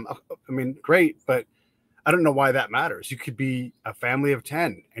what I am. I mean, great, but I don't know why that matters. You could be a family of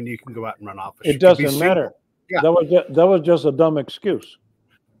 10 and you can go out and run office. It doesn't matter. Yeah. That was just a dumb excuse.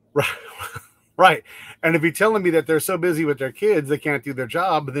 Right. Right. And if you're telling me that they're so busy with their kids, they can't do their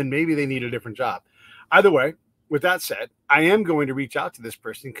job, then maybe they need a different job. Either way, with that said, I am going to reach out to this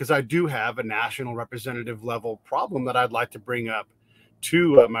person because I do have a national representative level problem that I'd like to bring up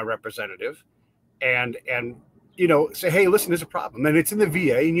to my representative and you know, say, hey, listen, there's a problem. And it's in the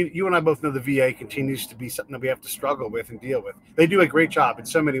VA. And you and I both know the VA continues to be something that we have to struggle with and deal with. They do a great job in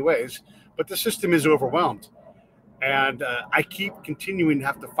so many ways, but the system is overwhelmed. And I keep continuing to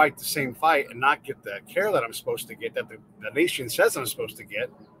have to fight the same fight and not get the care that I'm supposed to get, that the nation says I'm supposed to get.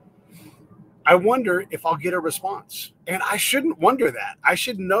 I wonder if I'll get a response. And I shouldn't wonder that. I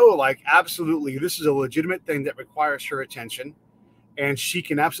should know, like, absolutely, this is a legitimate thing that requires her attention. And she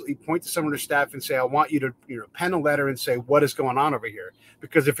can absolutely point to someone on her staff and say, I want you to pen a letter and say, what is going on over here?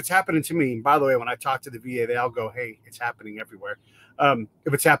 Because if it's happening to me, and by the way, when I talk to the VA, they all go, hey, it's happening everywhere.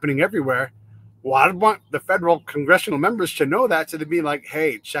 If it's happening everywhere, well, I want the federal congressional members to know that, to be like,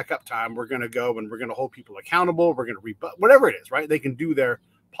 hey, checkup time. We're going to go and we're going to hold people accountable. We're going to rebut, whatever it is, right? They can do their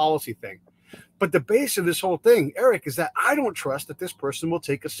policy thing. But the base of this whole thing, Eric, is that I don't trust that this person will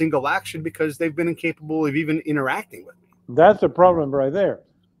take a single action because they've been incapable of even interacting with me. That's the problem right there,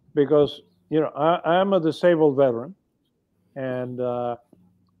 because, you know, I'm a disabled veteran, and I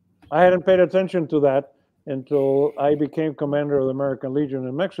hadn't paid attention to that until I became commander of the American Legion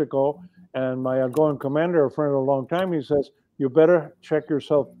in Mexico, And my outgoing commander, a friend of a long time, he says, you better check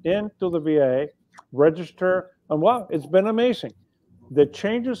yourself into the VA, register, and wow, it's been amazing. The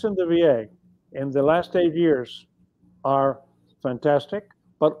changes in the VA in the last 8 years are fantastic,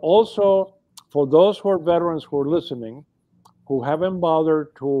 but also for those who are veterans who are listening, who haven't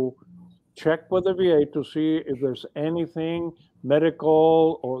bothered to check with the VA to see if there's anything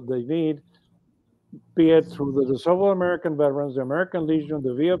medical or they need, be it through the Disabled American Veterans, the American Legion, the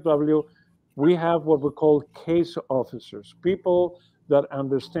VFW, we have what we call case officers, people that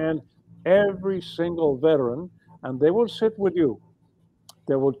understand every single veteran, and they will sit with you.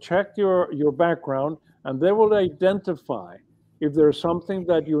 They will check your background, and they will identify if there's something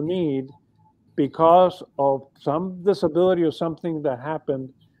that you need because of some disability or something that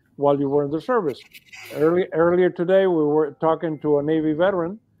happened while you were in the service. Earlier today, we were talking to a Navy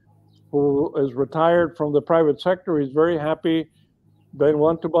veteran who is retired from the private sector. He's very happy, didn't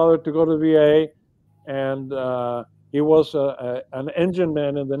want to bother to go to VA, and he was an engine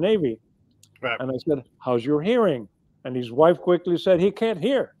man in the Navy. Right. And I said, how's your hearing? And his wife quickly said, he can't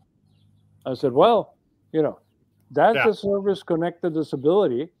hear. I said, well, you know, that's a service-connected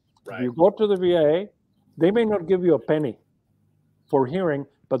disability. Right. If you go to the VA, they may not give you a penny for hearing,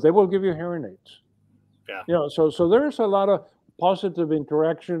 but they will give you hearing aids. Yeah. You know, so there's a lot of positive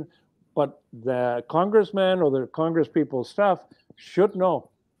interaction, but the congressman or the congress people's staff should know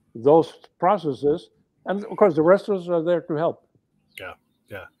those processes. And of course, the rest of us are there to help. Yeah,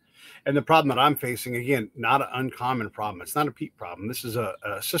 yeah. And the problem that I'm facing, again, not an uncommon problem. It's not a Pete problem. This is a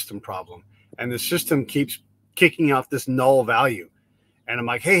system problem. And the system keeps kicking out this null value. And I'm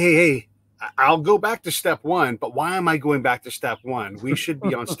like, hey, I'll go back to step one, but why am I going back to step one? We should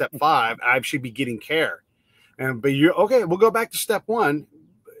be on step 5. I should be getting care. But you're okay, we'll go back to step 1.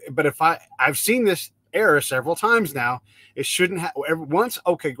 But if I've seen this error several times now, it shouldn't happen once.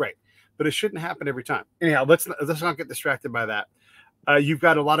 Okay, great. But it shouldn't happen every time. Anyhow, let's not get distracted by that. You've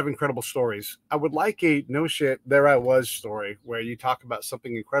got a lot of incredible stories. I would like a no shit, there I was story where you talk about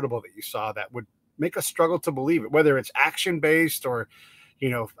something incredible that you saw that would make us struggle to believe it, whether it's action based or, you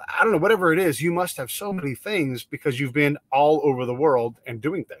know, I don't know, whatever it is. You must have so many things because you've been all over the world and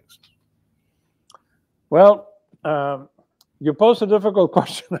doing things. Well, you pose a difficult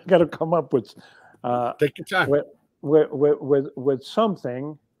question. I got to come up with take your time with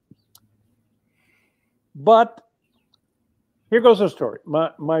something. But here goes the story.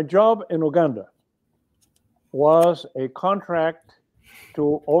 My job in Uganda was a contract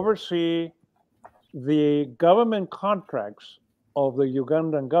to oversee the government contracts of the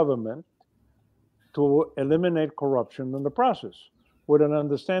Ugandan government to eliminate corruption in the process, with an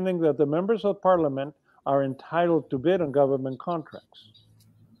understanding that the members of parliament are entitled to bid on government contracts.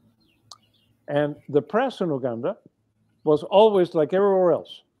 And the press in Uganda was always like everywhere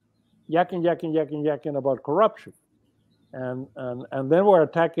else, yakking about corruption. And then we're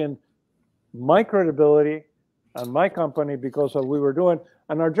attacking my credibility and my company because of what we were doing.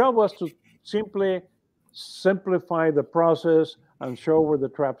 And our job was to simply simplify the process and show where the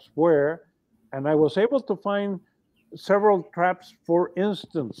traps were. And I was able to find several traps. For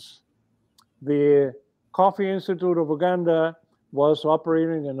instance, the Coffee Institute of Uganda was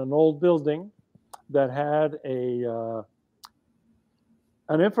operating in an old building that had an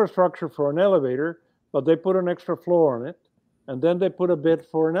infrastructure for an elevator, but they put an extra floor on it, and then they put a bid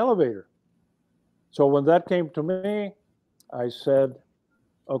for an elevator. So when that came to me, I said,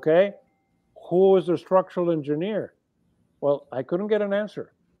 okay, who is the structural engineer? Well, I couldn't get an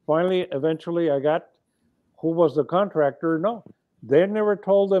answer. Finally, eventually I got who was the contractor. No, they never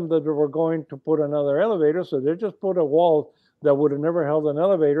told them that they were going to put another elevator, so they just put a wall that would have never held an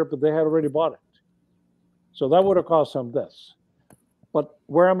elevator, but they had already bought it. So that would have caused some deaths. But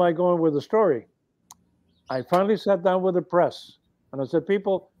where am I going with the story? I finally sat down with the press and I said,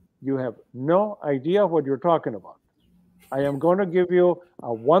 people, you have no idea what you're talking about. I am going to give you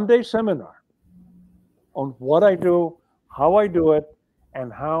a one-day seminar on what I do, how I do it,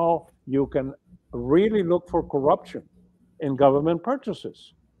 and how you can really look for corruption in government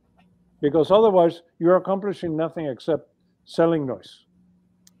purchases. Because otherwise, you're accomplishing nothing except selling noise.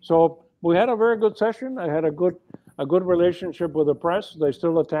 So we had a very good session. I had a good relationship with the press. They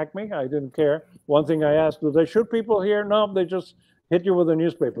still attack me. I didn't care. One thing I asked, do they shoot people here? No, they just hit you with a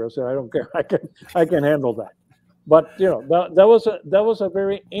newspaper. I said, I don't care. I can handle that. But you know, that was a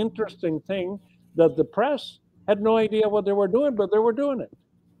very interesting thing that the press had no idea what they were doing, but they were doing it.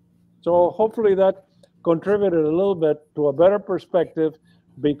 So hopefully that contributed a little bit to a better perspective,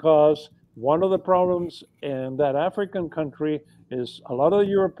 because one of the problems in that African country is a lot of the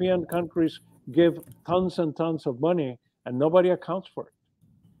European countries give tons and tons of money and nobody accounts for it.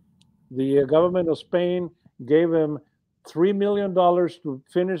 The government of Spain gave him $3 million to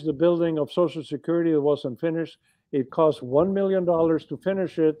finish the building of Social Security that wasn't finished. It cost $1 million to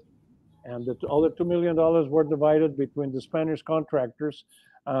finish it, and the other $2 million were divided between the Spanish contractors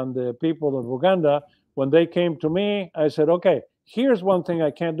and the people of Uganda. When they came to me, I said, okay, here's one thing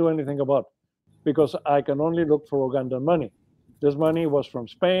I can't do anything about because I can only look for Ugandan money. This money was from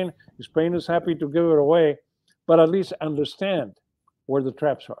Spain. Spain is happy to give it away, but at least understand where the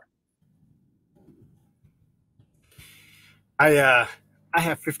traps are. I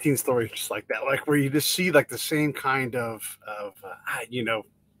have 15 stories just like that, like where you just see like the same kind of you know,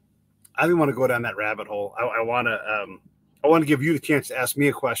 I didn't want to go down that rabbit hole. I want to give you the chance to ask me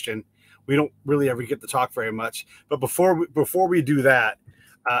a question. We don't really ever get to talk very much, but before we do that,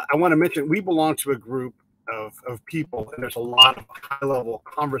 I want to mention we belong to a group of people, and there's a lot of high level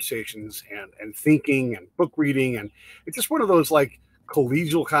conversations and thinking and book reading, and it's just one of those like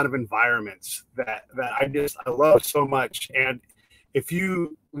collegial kind of environments that I love so much. And if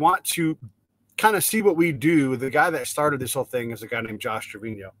you want to kind of see what we do, the guy that started this whole thing is a guy named Josh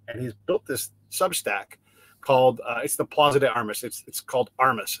Trevino, and he's built this Substack called it's the Plaza de Armas. It's called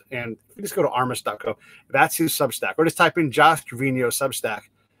Armas, and if you just go to armas.co, that's his Substack, or just type in Josh Trevino Substack.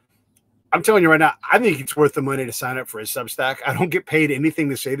 I'm telling you right now, I think it's worth the money to sign up for his Substack. I don't get paid anything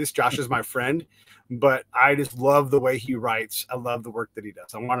to say this. Josh is my friend, but I just love the way he writes. I love the work that he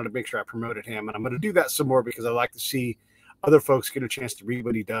does. I wanted to make sure I promoted him, and I'm going to do that some more because I like to see other folks get a chance to read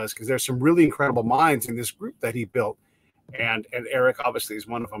what he does, because there's some really incredible minds in this group that he built, and Eric obviously is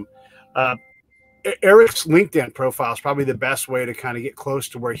one of them. Eric's LinkedIn profile is probably the best way to kind of get close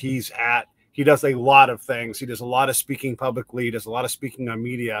to where he's at. He does a lot of things. He does a lot of speaking publicly. He does a lot of speaking on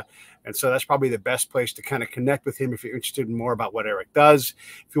media. And so that's probably the best place to kind of connect with him if you're interested in more about what Eric does.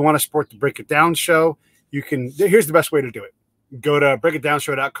 If you want to support the Break It Down show, you can. Here's the best way to do it. Go to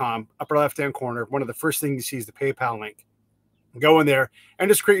breakitdownshow.com, upper left-hand corner. One of the first things you see is the PayPal link. Go in there and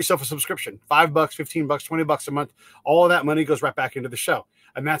just create yourself a subscription. $5, $15, $20 a month. All of that money goes right back into the show.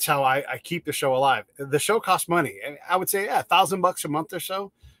 And that's how I keep the show alive. The show costs money. And I would say, yeah, $1,000 a month or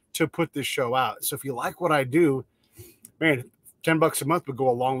so to put this show out. So if you like what I do, man, $10 a month would go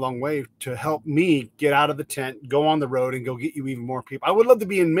a long, long way to help me get out of the tent, go on the road, and go get you even more people. I would love to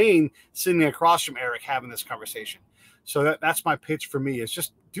be in Maine sitting across from Eric having this conversation. So that's my pitch for me, is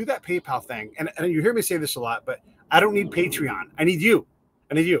just do that PayPal thing. And you hear me say this a lot, but I don't need Patreon. I need you.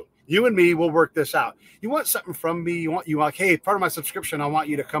 I need you. You and me will work this out. You want something from me, you like, hey, part of my subscription, I want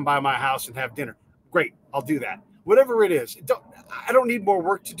you to come by my house and have dinner. Great, I'll do that. Whatever it is, I don't need more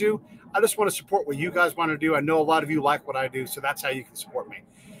work to do. I just want to support what you guys want to do. I know a lot of you like what I do, so that's how you can support me.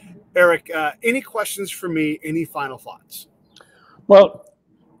 Eric, any questions for me? Any final thoughts? Well,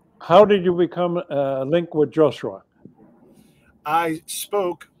 how did you become linked with Joshua? I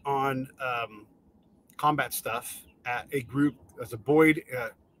spoke on combat stuff at a group as a Boyd.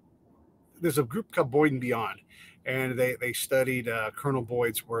 There's a group called Boyd and Beyond, and they studied Colonel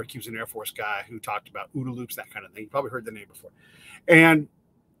Boyd's work. He was an Air Force guy who talked about OODA loops, that kind of thing. You probably heard the name before. And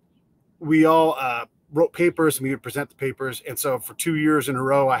we all wrote papers, and we would present the papers. And so for 2 years in a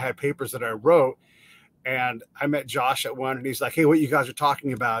row, I had papers that I wrote. And I met Josh at one, and he's like, hey, what you guys are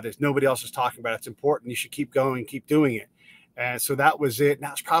talking about is nobody else is talking about it. It's important. You should keep going, keep doing it. And so that was it.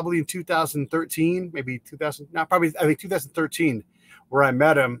 Now it's probably in 2013, maybe 2000. Now probably I think 2013, where I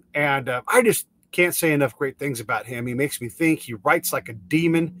met him, and I just can't say enough great things about him. He makes me think. He writes like a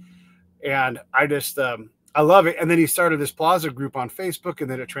demon, and I just I love it. And then he started this Plaza group on Facebook, and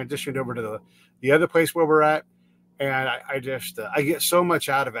then it transitioned over to the other place where we're at. And I just I get so much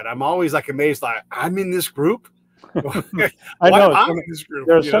out of it. I'm always like amazed, like I'm in this group. I know I'm in this group.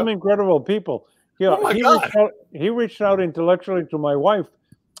 There are some incredible people. Yeah, oh my God. He reached out intellectually to my wife,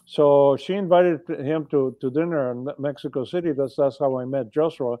 so she invited him to dinner in Mexico City. That's how I met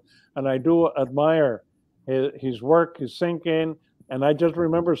Joshua, and I do admire his work, his thinking. And I just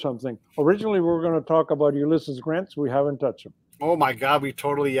remember something. Originally, we were going to talk about Ulysses Grant. We haven't touched him. Oh my God, we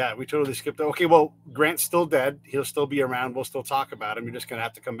totally skipped it. Okay, well, Grant's still dead. He'll still be around. We'll still talk about him. You're just going to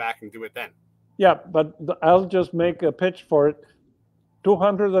have to come back and do it then. Yeah, but I'll just make a pitch for it.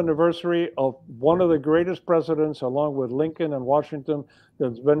 200th anniversary of one of the greatest presidents, along with Lincoln and Washington,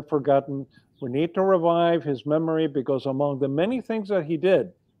 that's been forgotten. We need to revive his memory, because among the many things that he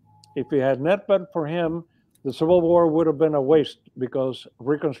did, if it had not been for him, the Civil War would have been a waste, because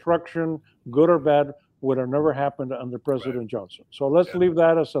Reconstruction, good or bad, would have never happened under President Johnson. So let's leave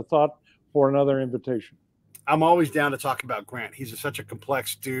that as a thought for another invitation. I'm always down to talk about Grant. He's such a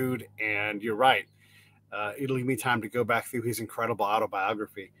complex dude, and you're right. It'll give me time to go back through his incredible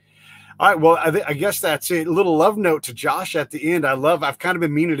autobiography. All right. Well, I guess that's it. A little love note to Josh at the end. I've kind of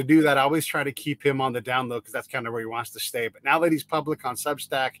been meaning to do that. I always try to keep him on the down low because that's kind of where he wants to stay. But now that he's public on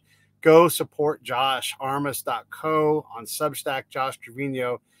Substack, go support Josh, armas.co on Substack, Josh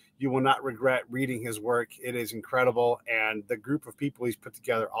Trevino. You will not regret reading his work. It is incredible. And the group of people he's put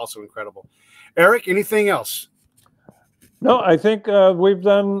together, also incredible. Eric, anything else? No, I think we've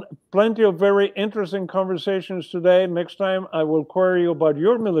done plenty of very interesting conversations today. Next time, I will query you about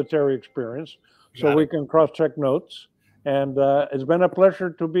your military experience so we can cross-check notes. And it's been a pleasure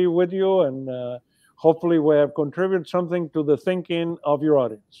to be with you, and hopefully we have contributed something to the thinking of your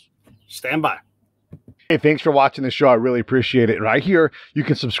audience. Stand by. Hey, thanks for watching the show. I really appreciate it. Right here, you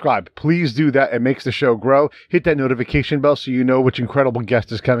can subscribe. Please do that. It makes the show grow. Hit that notification bell so you know which incredible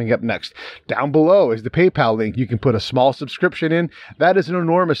guest is coming up next. Down below is the PayPal link. You can put a small subscription in. That is an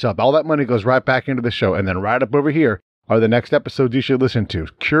enormous help. All that money goes right back into the show. And then right up over here are the next episodes you should listen to,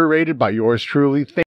 curated by yours truly.